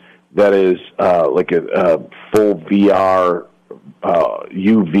Spectracles. That is like a full VR,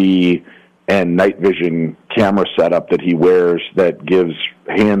 UV, and night vision camera setup that he wears that gives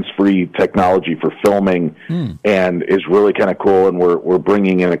hands-free technology for filming and is really kind of cool. And we're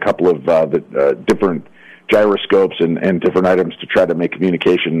bringing in a couple of different gyroscopes and different items to try to make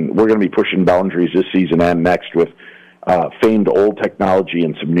communication. We're going to be pushing boundaries this season and next with famed old technology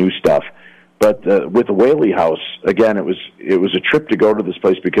and some new stuff. But with the Whaley House, again, it was a trip to go to this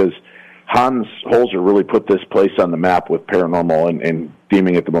place because Hans Holzer really put this place on the map with paranormal and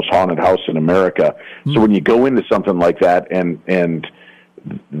deeming it the most haunted house in America. So when you go into something like that and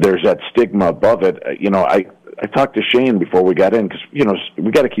there's that stigma above it, I talked to Shane before we got in because,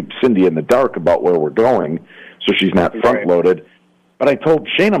 we got to keep Cindy in the dark about where we're going so she's not front-loaded. But I told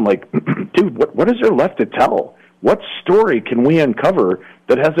Shane, I'm like, dude, what is there left to tell? What story can we uncover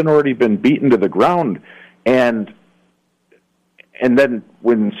that hasn't already been beaten to the ground? And then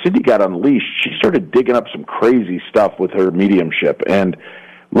when Cindy got unleashed, she started digging up some crazy stuff with her mediumship. And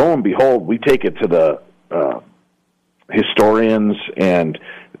lo and behold, we take it to the historians and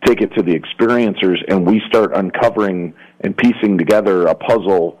take it to the experiencers, and we start uncovering and piecing together a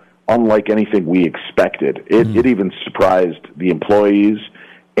puzzle unlike anything we expected. It even surprised the employees,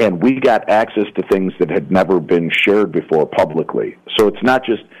 and we got access to things that had never been shared before publicly. So it's not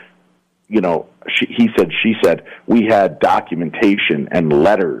just, he said, she said, we had documentation and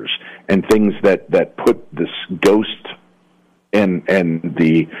letters and things that put this ghost and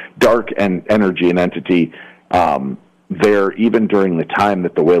the dark and energy and entity there even during the time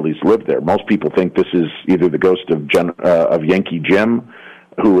that the Whaleys lived there. Most people think this is either the ghost of Yankee Jim,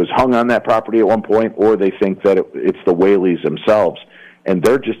 who was hung on that property at one point, or they think that it's the Whaleys themselves. And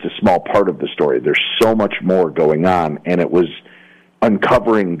they're just a small part of the story. There's so much more going on, and it was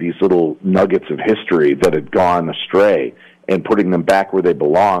uncovering these little nuggets of history that had gone astray and putting them back where they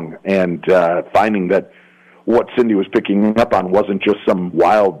belong, and finding that what Cindy was picking up on wasn't just some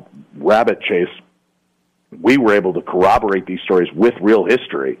wild rabbit chase. we were able to corroborate these stories with real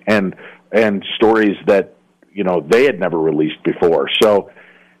history and stories that, they had never released before. So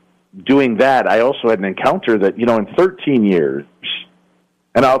doing that, I also had an encounter that, in 13 years,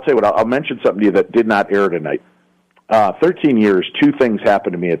 and I'll tell you what, I'll mention something to you that did not air tonight. 13 years, two things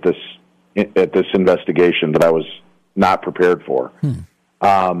happened to me at this investigation that I was not prepared for.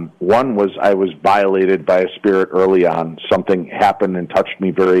 One was I was violated by a spirit early on. Something happened and touched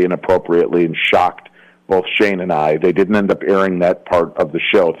me very inappropriately and shocked both Shane and I. They didn't end up airing that part of the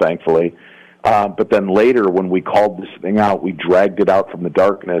show, thankfully. But then later, when we called this thing out, we dragged it out from the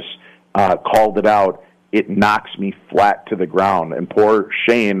darkness, called it out. It knocks me flat to the ground. And poor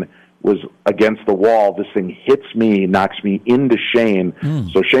Shane was against the wall. This thing hits me, knocks me into Shane.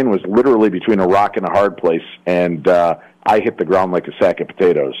 So Shane was literally between a rock and a hard place, and I hit the ground like a sack of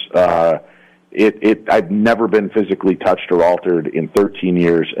potatoes. I've never been physically touched or altered in 13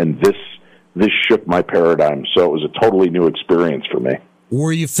 years, and this shook my paradigm. So it was a totally new experience for me.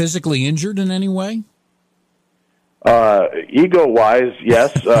 Were you physically injured in any way? Ego-wise,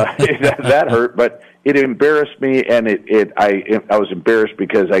 yes, that hurt, but it embarrassed me, and I was embarrassed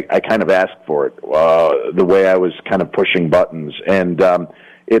because I kind of asked for it, the way I was kind of pushing buttons, and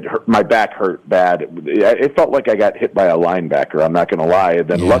it hurt, my back hurt bad. It felt like I got hit by a linebacker, I'm not going to lie. And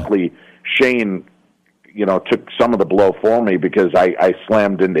then luckily Shane, took some of the blow for me because I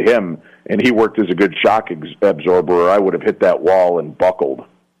slammed into him, and he worked as a good shock absorber, or I would have hit that wall and buckled.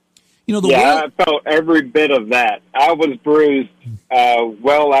 I felt every bit of that. I was bruised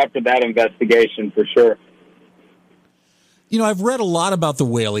well after that investigation, for sure. I've read a lot about the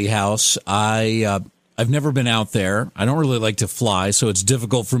Whaley House. I've never been out there. I don't really like to fly, so it's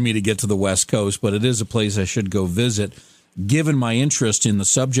difficult for me to get to the West Coast, but it is a place I should go visit, given my interest in the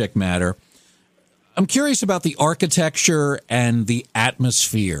subject matter. I'm curious about the architecture and the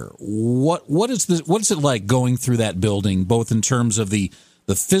atmosphere. What is it like going through that building, both in terms of the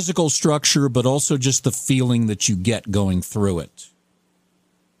physical structure, but also just the feeling that you get going through it?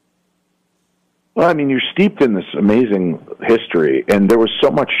 Well, you're steeped in this amazing history, and there was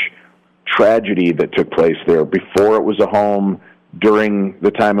so much tragedy that took place there before it was a home, during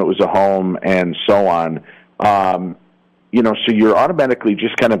the time it was a home, and so on. So you're automatically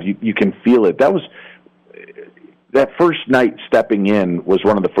just kind of, you can feel it. That first night stepping in was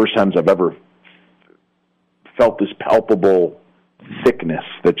one of the first times I've ever felt this palpable thickness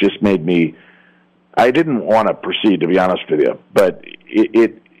that just made me, I didn't want to proceed, to be honest with you, but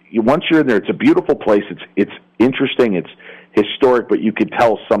once you're in there, it's a beautiful place. It's interesting. It's historic, but you could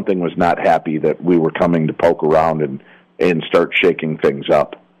tell something was not happy that we were coming to poke around and start shaking things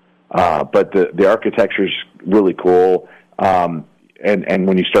up. But the architecture's really cool. And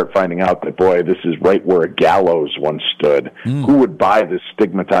when you start finding out that, boy, this is right where a gallows once stood, who would buy this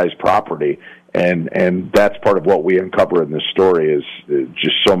stigmatized property? And that's part of what we uncover in this story is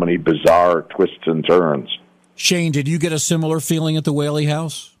just so many bizarre twists and turns. Shane, did you get a similar feeling at the Whaley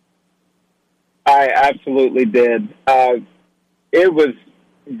House? I absolutely did. It was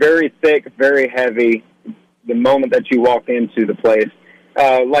very thick, very heavy the moment that you walk into the place.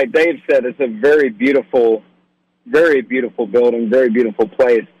 Like Dave said, it's a very beautiful building, very beautiful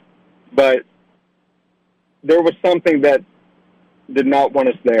place. But there was something that did not want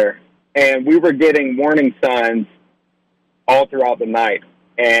us there. And we were getting warning signs all throughout the night.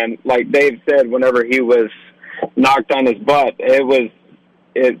 And like Dave said, whenever he was knocked on his butt,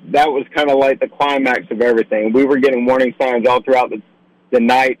 that was kind of like the climax of everything. We were getting warning signs all throughout the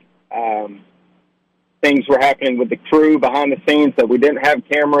night. Things were happening with the crew behind the scenes that we didn't have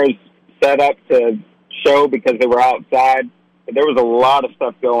cameras set up to show because they were outside. But there was a lot of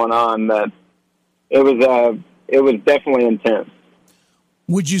stuff going on that it was definitely intense.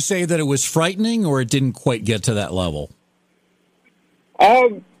 Would you say that it was frightening, or it didn't quite get to that level?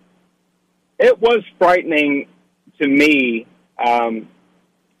 It was frightening to me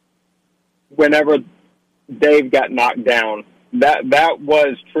whenever Dave got knocked down. That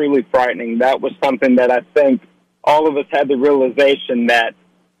was truly frightening. That was something that I think all of us had the realization that,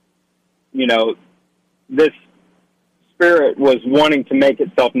 this spirit was wanting to make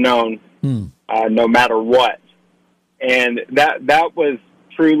itself known no matter what. And that was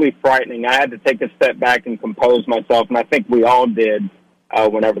truly frightening. I had to take a step back and compose myself, and I think we all did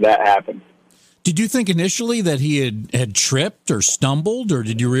whenever that happened. Did you think initially that he had tripped or stumbled, or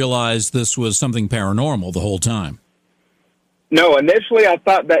did you realize this was something paranormal the whole time? No, initially I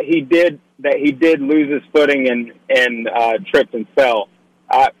thought that he did lose his footing and tripped and fell.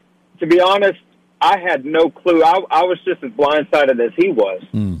 To be honest, I had no clue. I was just as blindsided as he was.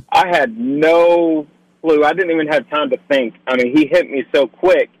 I had no clue. I didn't even have time to think. He hit me so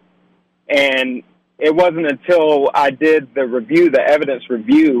quick, and it wasn't until I did the review, the evidence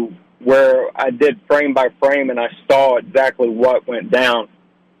review, where I did frame by frame and I saw exactly what went down.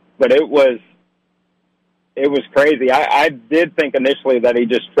 But it was crazy. I did think initially that he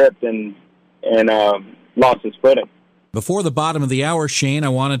just tripped and lost his footing. Before the bottom of the hour, Shane, I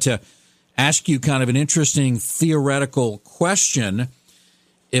wanted to ask you kind of an interesting theoretical question.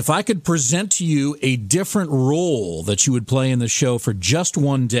 If I could present to you a different role that you would play in the show for just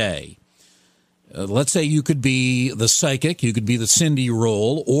one day, let's say you could be the psychic, you could be the Cindy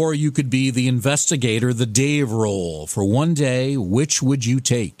role, or you could be the investigator, the Dave role. For one day, which would you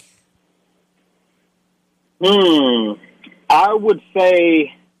take? I would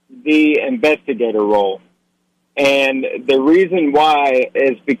say the investigator role. And the reason why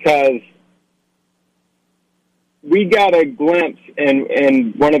is because we got a glimpse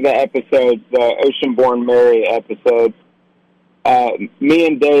in one of the episodes, the Oceanborn Mary episode. Me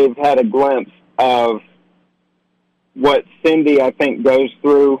and Dave had a glimpse of what Cindy, I think, goes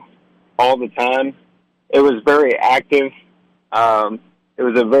through all the time. It was very active. It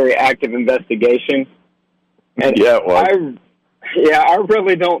was a very active investigation. And yeah, it was. I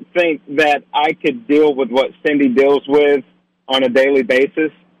really don't think that I could deal with what Cindy deals with on a daily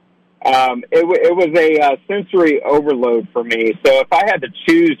basis. It was a sensory overload for me. So if I had to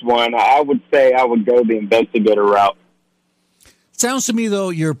choose one, I would say I would go the investigator route. Sounds to me, though,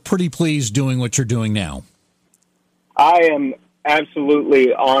 you're pretty pleased doing what you're doing now. I am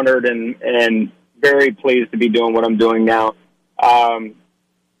absolutely honored and very pleased to be doing what I'm doing now.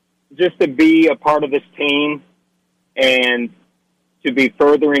 Just to be a part of this team and to be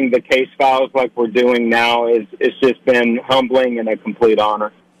furthering the case files like we're doing now it's just been humbling and a complete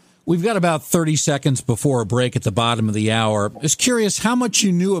honor. We've got about 30 seconds before a break at the bottom of the hour. I was curious how much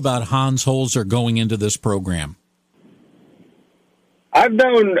you knew about Hans Holzer going into this program. I've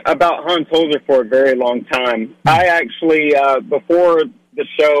known about Hans Holzer for a very long time. I actually, before the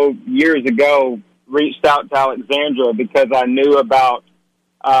show years ago, reached out to Alexandra because I knew about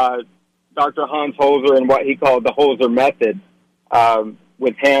Dr. Hans Holzer and what he called the Holzer method,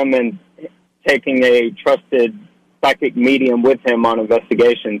 with him and taking a trusted psychic medium with him on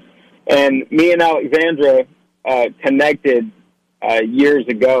investigations. And me and Alexandra connected years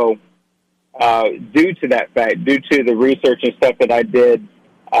ago due to that fact, due to the research and stuff that I did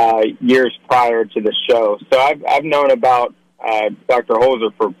years prior to the show. So I've known about Dr.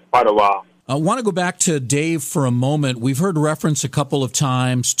 Holzer for quite a while. I want to go back to Dave for a moment. We've heard reference a couple of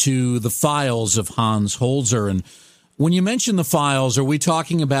times to the files of Hans Holzer. And when you mention the files, are we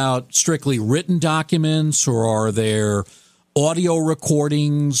talking about strictly written documents or are there audio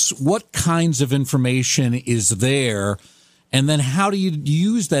recordings? What kinds of information is there? And then how do you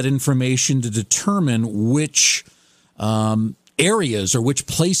use that information to determine which areas or which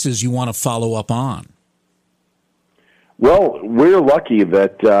places you want to follow up on? Well, we're lucky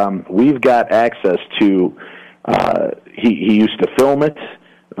that we've got access to, he used to film it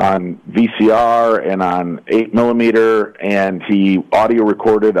on VCR and on 8mm, and he audio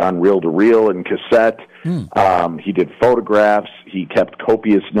recorded on reel-to-reel and cassette. He did photographs. He kept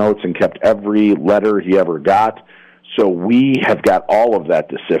copious notes and kept every letter he ever got. So we have got all of that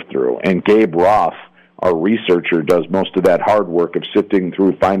to sift through. And Gabe Roth, our researcher, does most of that hard work of sifting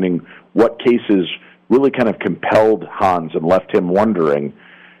through, finding what cases really kind of compelled Hans and left him wondering.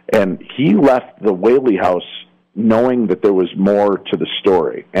 And he left the Whaley House knowing that there was more to the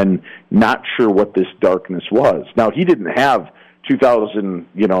story and not sure what this darkness was. Now, he didn't have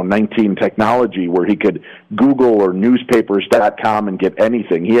 2019 technology where he could Google or newspapers.com and get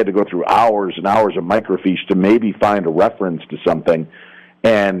anything. He had to go through hours and hours of microfiche to maybe find a reference to something.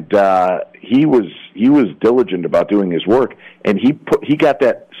 And he was diligent about doing his work, and he got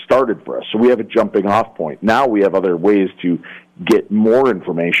that started for us. So we have a jumping off point. Now we have other ways to get more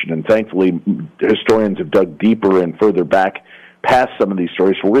information, and thankfully historians have dug deeper and further back past some of these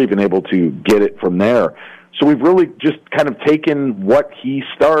stories, so we're even able to get it from there. So we've really just kind of taken what he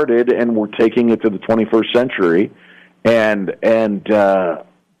started, and we're taking it to the 21st century, and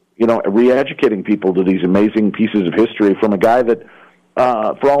re-educating people to these amazing pieces of history from a guy that,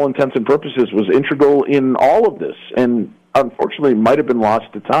 for all intents and purposes, was integral in all of this, and unfortunately might have been lost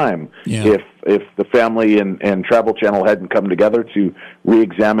to time if the family and Travel Channel hadn't come together to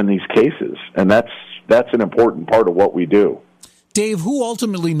re-examine these cases, and that's an important part of what we do. Dave, who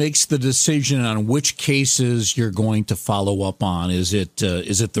ultimately makes the decision on which cases you're going to follow up on? Is it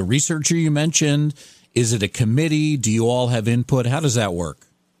the researcher you mentioned? Is it a committee? Do you all have input? How does that work?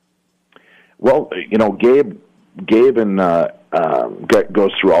 Well, Gabe and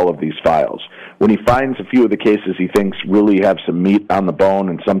goes through all of these files. When he finds a few of the cases he thinks really have some meat on the bone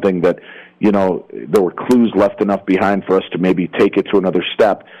and something that there were clues left enough behind for us to maybe take it to another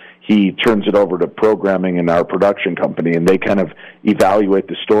step, he turns it over to programming in our production company, and they kind of evaluate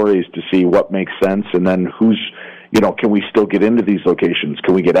the stories to see what makes sense, and then can we still get into these locations?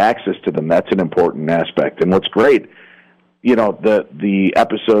 Can we get access to them? That's an important aspect. And what's great, the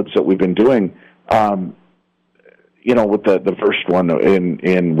episodes that we've been doing, with the first one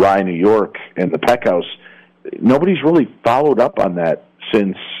in Rye, New York, and the Peck House, nobody's really followed up on that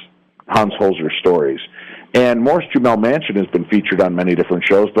since Hans Holzer Stories. And Morris Jumel Mansion has been featured on many different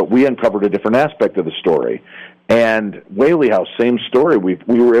shows, but we uncovered a different aspect of the story. And Whaley House, same story. We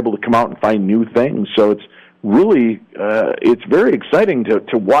were able to come out and find new things. So it's really, it's very exciting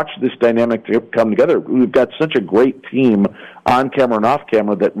to watch this dynamic come together. We've got such a great team on camera and off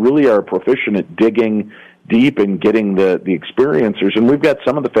camera that really are proficient at digging deep and getting the experiencers. And we've got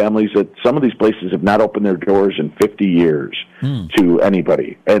some of the families that some of these places have not opened their doors in 50 years to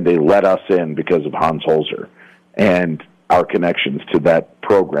anybody, and they let us in because of Hans Holzer and our connections to that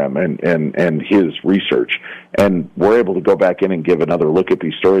program and his research. And we're able to go back in and give another look at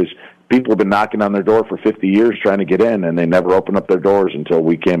these stories. People have been knocking on their door for 50 years trying to get in, and they never opened up their doors until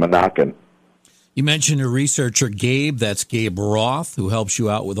we came a-knocking. You mentioned a researcher, Gabe. That's Gabe Roth, who helps you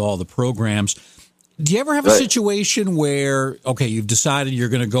out with all the programs. Do you ever have a situation where, okay, you've decided you're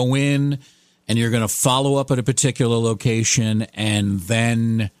going to go in and you're going to follow up at a particular location, and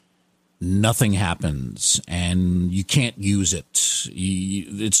then nothing happens and you can't use it?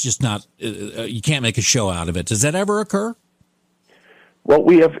 It's just not, you can't make a show out of it. Does that ever occur? Well,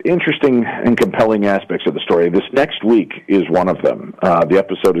 we have interesting and compelling aspects of the story. This next week is one of them. The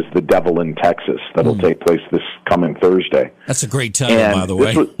episode is The Devil in Texas. That'll take place this coming Thursday. That's a great title, by the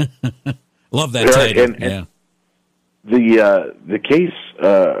way. Love that title. And the case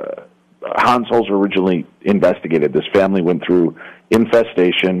Hans Holzer originally investigated, this family went through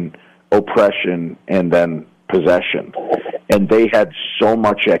infestation, oppression, and then possession. And they had so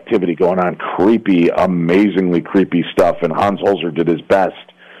much activity going on, creepy, amazingly creepy stuff, and Hans Holzer did his best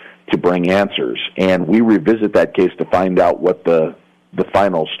to bring answers. And we revisit that case to find out what the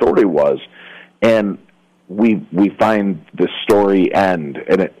final story was. And we find the story end,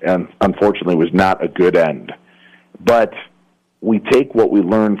 and it unfortunately was not a good end. But we take what we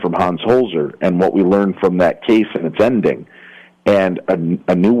learned from Hans Holzer and what we learned from that case and its ending, and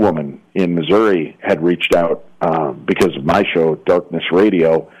a new woman in Missouri had reached out because of my show, Darkness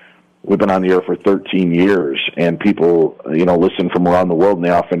Radio. We've been on the air for 13 years, and people, listen from around the world, and they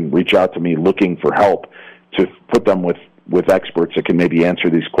often reach out to me looking for help to put them with experts that can maybe answer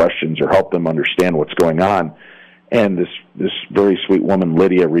these questions or help them understand what's going on. And this very sweet woman,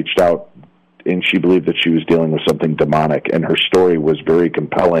 Lydia, reached out, and she believed that she was dealing with something demonic, and her story was very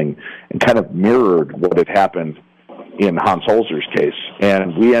compelling and kind of mirrored what had happened in Hans Holzer's case.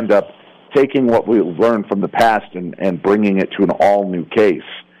 And we end up taking what we learned from the past and bringing it to an all-new case,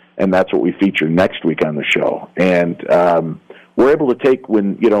 and that's what we feature next week on the show. And we're able to take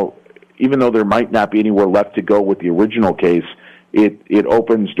even though there might not be anywhere left to go with the original case, it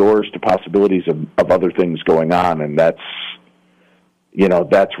opens doors to possibilities of other things going on, and that's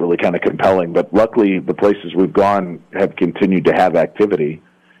really kind of compelling. But luckily, the places we've gone have continued to have activity,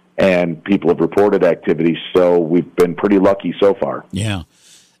 and people have reported activity, so we've been pretty lucky so far. Yeah.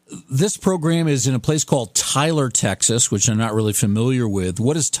 This program is in a place called Tyler, Texas, which I'm not really familiar with.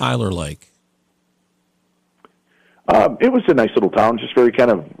 What is Tyler like? It was a nice little town, just very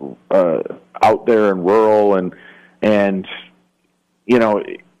kind of out there and rural, and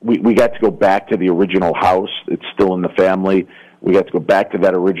we got to go back to the original house. It's still in the family. We got to go back to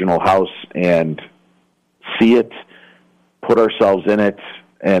that original house and see it, put ourselves in it,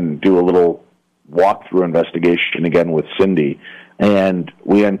 and do a little walkthrough investigation again with Cindy. And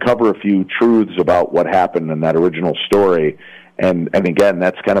we uncover a few truths about what happened in that original story. And again,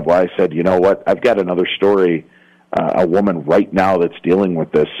 that's kind of why I said, you know what, I've got another story, a woman right now that's dealing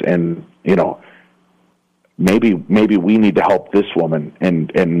with this, and maybe we need to help this woman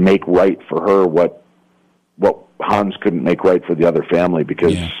and make right for her what Hans couldn't make right for the other family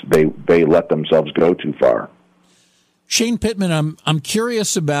because they let themselves go too far. Shane Pittman, I'm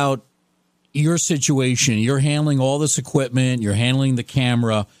curious about your situation. You're handling all this equipment, you're handling the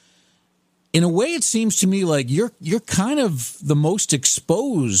camera. In a way, it seems to me like you're kind of the most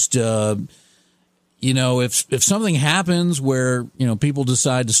exposed. If something happens where people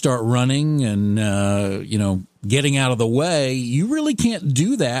decide to start running and getting out of the way, you really can't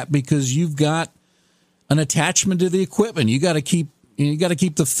do that because you've got an attachment to the equipment. You got to keep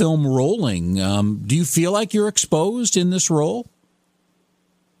the film rolling. Do you feel like you're exposed in this role?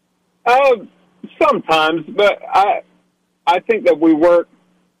 Sometimes, but I think that we work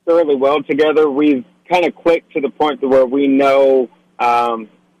thoroughly well together. We've kind of clicked to the point to where we know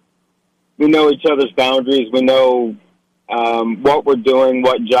each other's boundaries. We know what we're doing,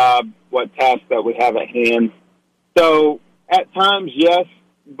 what job, what task that we have at hand. So at times, yes,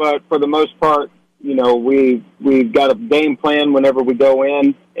 but for the most part, you know, we've got a game plan whenever we go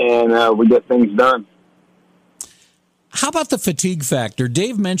in, and we get things done. How about the fatigue factor?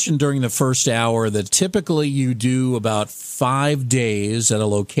 Dave mentioned during the first hour that typically you do about 5 days at a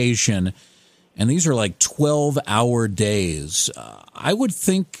location, and these are like 12-hour days. I would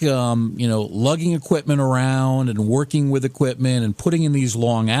think, lugging equipment around and working with equipment and putting in these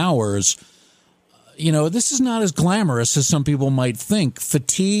long hours, this is not as glamorous as some people might think.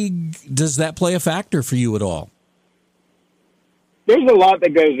 Fatigue, does that play a factor for you at all? There's a lot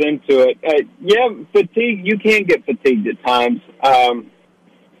that goes into it. Fatigue, you can get fatigued at times.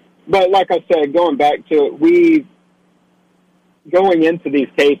 But like I said, going back to it, going into these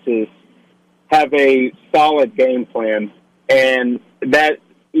cases, have a solid game plan. And that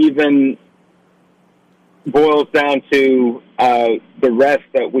even boils down to the rest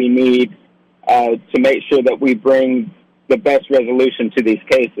that we need to make sure that we bring the best resolution to these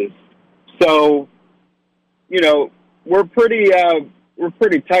cases. So, we're pretty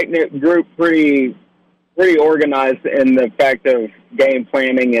tight-knit group, pretty organized in the fact of game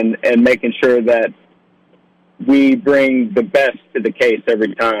planning and making sure that we bring the best to the case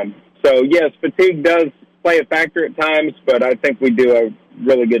every time. So, yes, fatigue does play a factor at times, but I think we do a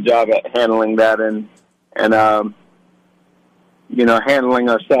really good job at handling that and handling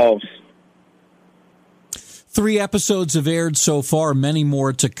ourselves. 3 episodes have aired so far, many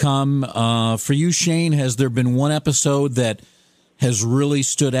more to come. For you, Shane, has there been one episode that has really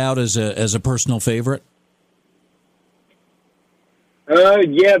stood out as a personal favorite?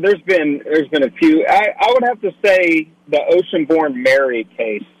 Yeah, there's been a few. I would have to say the Oceanborn Mary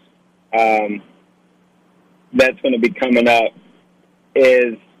case that's going to be coming up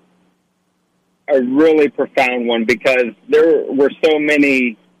is a really profound one because there were so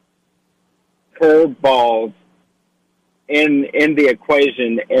many curveballs in the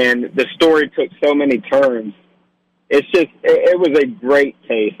equation, and the story took so many turns. It was a great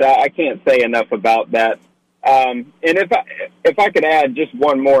case. I can't say enough about that. And if I could add just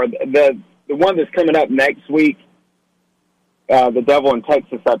one more, the one that's coming up next week, the Devil in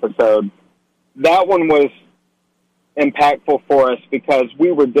Texas episode, that one was impactful for us because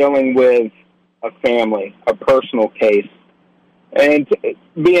we were dealing with a family, a personal case. And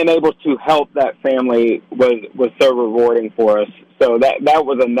being able to help that family was so rewarding for us. So that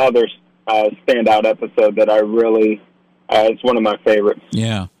was another standout episode that I really, it's one of my favorites.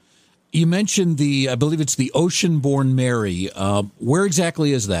 Yeah. You mentioned I believe it's the Oceanborn Mary. Where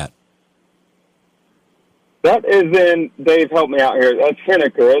exactly is that? That is in, Dave, help me out here. That's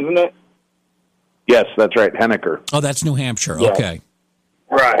Henniker, isn't it? Yes, that's right, Henniker. Oh, that's New Hampshire. Yeah. Okay.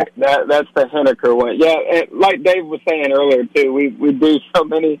 Right. That's the Henniker one. Yeah, and like Dave was saying earlier, too, we do so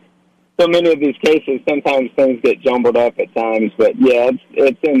many of these cases. Sometimes things get jumbled up at times. But, yeah,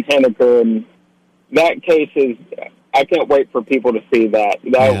 it's in Henniker. And that case is, I can't wait for people to see that.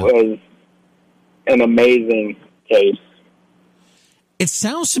 That was an amazing case. It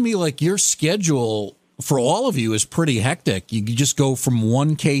sounds to me like your schedule for all of you is pretty hectic. You just go from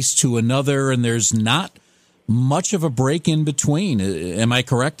one case to another, and there's not much of a break in between. Am I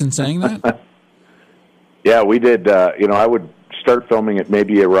correct in saying that? Yeah, we did. I would start filming at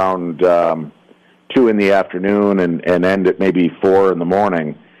maybe around 2 in the afternoon and end at maybe 4 in the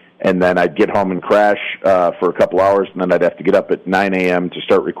morning. And then I'd get home and crash for a couple hours, and then I'd have to get up at 9 a.m. to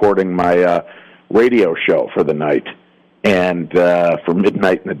start recording my radio show for the night and for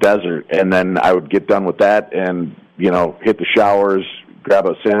Midnight in the Desert. And then I would get done with that and, hit the showers, grab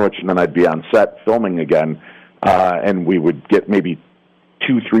a sandwich, and then I'd be on set filming again. And we would get maybe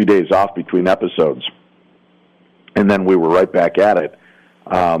 2-3 days off between episodes. And then we were right back at it.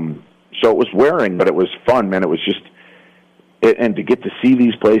 So it was wearing, but it was fun, man. It was just, and to get to see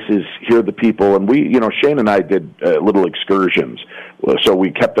these places, hear the people, and we, Shane and I did little excursions. So we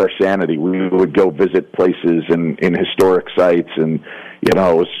kept our sanity. We would go visit places in historic sites, and, it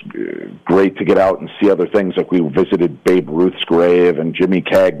was great to get out and see other things. Like we visited Babe Ruth's grave and Jimmy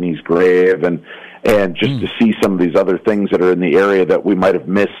Cagney's grave, and just to see some of these other things that are in the area that we might have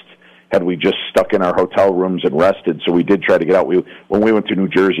missed had we just stuck in our hotel rooms and rested. So we did try to get out. When we went to New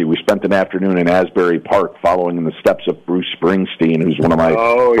Jersey, we spent an afternoon in Asbury Park following in the steps of Bruce Springsteen, who's one of my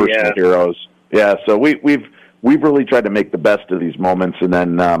personal heroes. Yeah, so we've really tried to make the best of these moments, and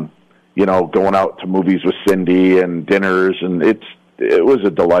then going out to movies with Cindy and dinners, and it was a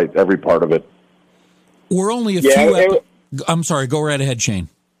delight, every part of it. We're only a few. I'm sorry. Go right ahead, Shane.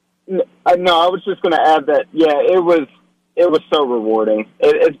 No, I was just going to add that, yeah, it was so rewarding.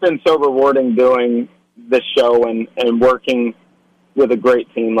 It's been so rewarding doing this show and working with a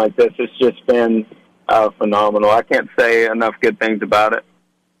great team like this. It's just been phenomenal. I can't say enough good things about it.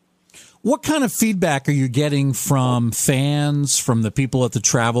 What kind of feedback are you getting from fans, from the people at the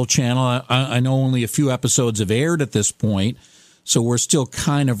Travel Channel? I know only a few episodes have aired at this point, so we're still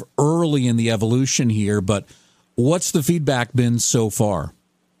kind of early in the evolution here, but what's the feedback been so far?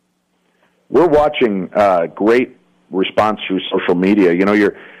 We're watching great response through social media. You know,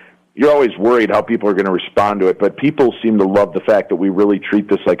 you're always worried how people are going to respond to it, but people seem to love the fact that we really treat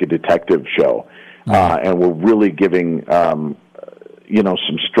this like a detective show, and we're really giving some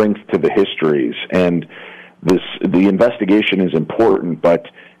strength to the histories. And the investigation is important, but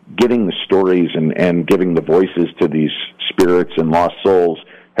getting the stories and giving the voices to these spirits and lost souls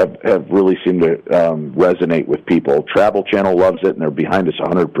have really seemed to resonate with people. Travel Channel loves it, and they're behind us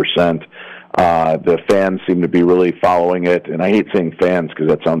 100%. The fans seem to be really following it, and I hate saying fans because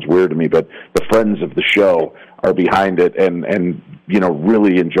that sounds weird to me, but the friends of the show are behind it and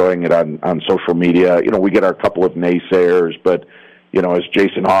really enjoying it on social media. We get our couple of naysayers, but as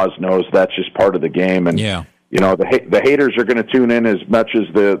Jason Hawes knows, that's just part of the game. And the haters are going to tune in as much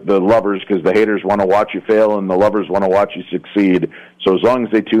as the lovers, because the haters want to watch you fail and the lovers want to watch you succeed. So as long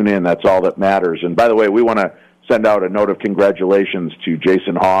as they tune in, that's all that matters. And by the way, we want to send out a note of congratulations to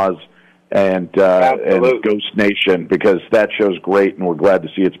Jason Hawes and Ghost Nation, because that show's great, and we're glad to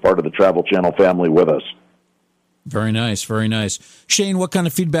see it's part of the Travel Channel family with us. Very nice, very nice. Shane, what kind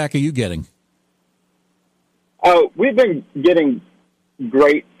of feedback are you getting? We've been getting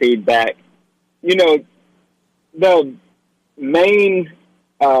great feedback. The main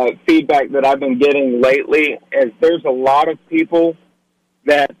feedback that I've been getting lately is there's a lot of people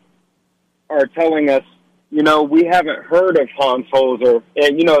that are telling us, we haven't heard of Hans Holzer,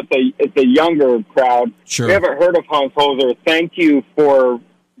 and it's a younger crowd. Sure. We haven't heard of Hans Holzer. Thank you for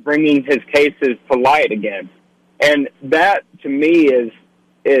bringing his cases to light again. And that, to me,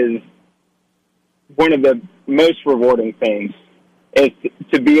 is one of the most rewarding things, is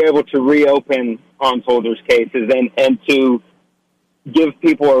to be able to reopen Hans Holzer's cases and to give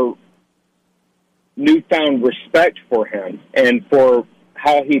people a newfound respect for him and for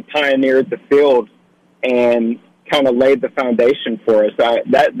how he pioneered the field and kind of laid the foundation for us.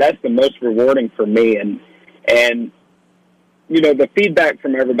 That's the most rewarding for me. And the feedback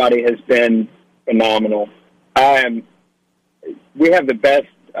from everybody has been phenomenal. We have the best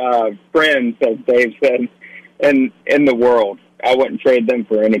friends, as Dave said, in the world. I wouldn't trade them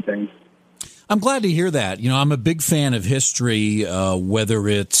for anything. I'm glad to hear that. I'm a big fan of history, whether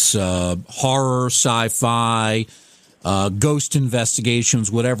it's horror, sci-fi, ghost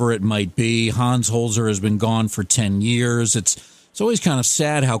investigations, whatever it might be. Hans Holzer has been gone for 10 years. It's always kind of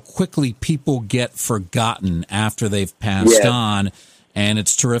sad how quickly people get forgotten after they've passed on. And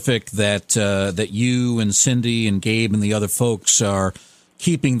it's terrific that you and Cindy and Gabe and the other folks are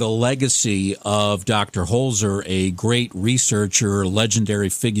keeping the legacy of Dr. Holzer, a great researcher, legendary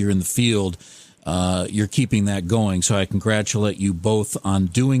figure in the field. You're keeping that going, so I congratulate you both on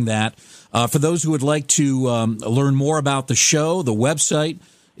doing that. For those who would like to learn more about the show, the website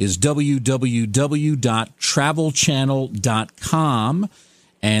is www.travelchannel.com.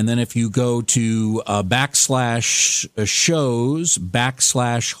 And then if you go to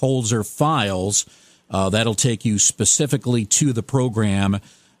 /shows/Holzer Files, that'll take you specifically to the program,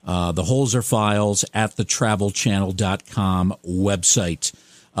 the Holzer Files at the travelchannel.com website.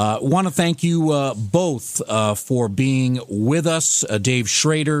 Want to thank you both for being with us, Dave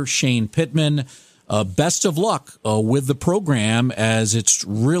Schrader, Shane Pittman. Best of luck with the program as it's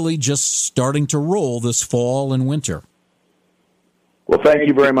really just starting to roll this fall and winter. Well, thank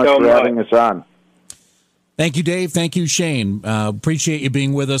you very much for having us on. Thank you, Dave. Thank you, Shane. Appreciate you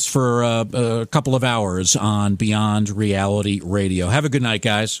being with us for a couple of hours on Beyond Reality Radio. Have a good night,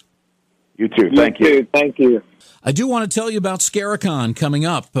 guys. You too. Thank you. Thank you. I do want to tell you about Scaricon coming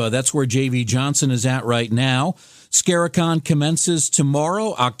up. That's where J.V. Johnson is at right now. Scaricon commences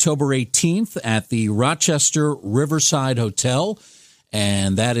tomorrow, October 18th, at the Rochester Riverside Hotel,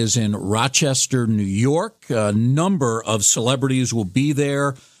 and that is in Rochester, New York. A number of celebrities will be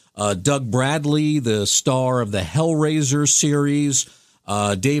there. Doug Bradley, the star of the Hellraiser series,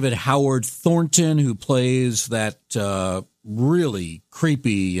 David Howard Thornton, who plays that really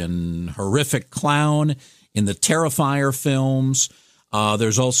creepy and horrific clown in the Terrifier films.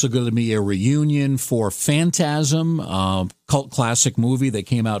 There's also going to be a reunion for Phantasm, cult classic movie that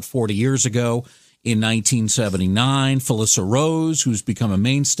came out 40 years ago in 1979. Felissa Rose, who's become a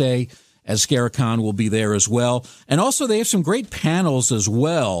mainstay as Scaricon, will be there as well. And also they have some great panels as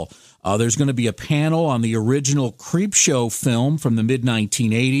well. There's going to be a panel on the original Creepshow film from the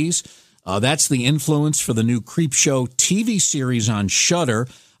mid-1980s. That's the influence for the new Creepshow TV series on Shudder.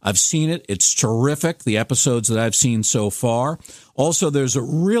 I've seen it. It's terrific, the episodes that I've seen so far. Also, there's a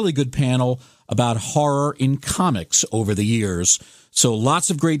really good panel about horror in comics over the years. So lots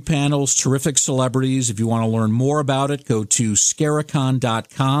of great panels, terrific celebrities. If you want to learn more about it, go to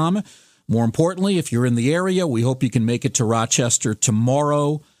Scaricon.com. More importantly, if you're in the area, we hope you can make it to Rochester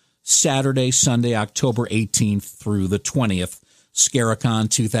tomorrow, Saturday, Sunday, October 18th through the 20th. Scaricon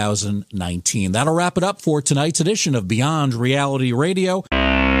 2019. That'll wrap it up for tonight's edition of Beyond Reality Radio.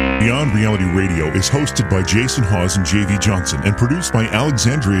 Beyond Reality Radio is hosted by Jason Hawes and J.V. Johnson and produced by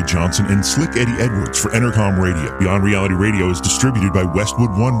Alexandria Johnson and Slick Eddie Edwards for Entercom Radio. Beyond Reality Radio is distributed by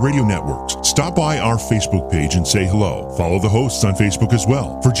Westwood One Radio Networks. Stop by our Facebook page and say hello. Follow the hosts on Facebook as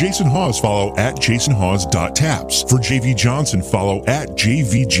well. For Jason Hawes, follow at jasonhawes.taps. For J.V. Johnson, follow at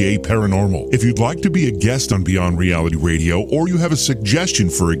JVJ Paranormal. If you'd like to be a guest on Beyond Reality Radio or you have a suggestion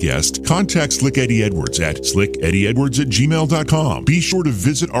for a guest, contact Slick Eddie Edwards at slickeddieedwards@gmail.com. Be sure to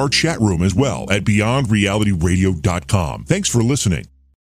visit our chat room as well at beyondrealityradio.com. Thanks for listening.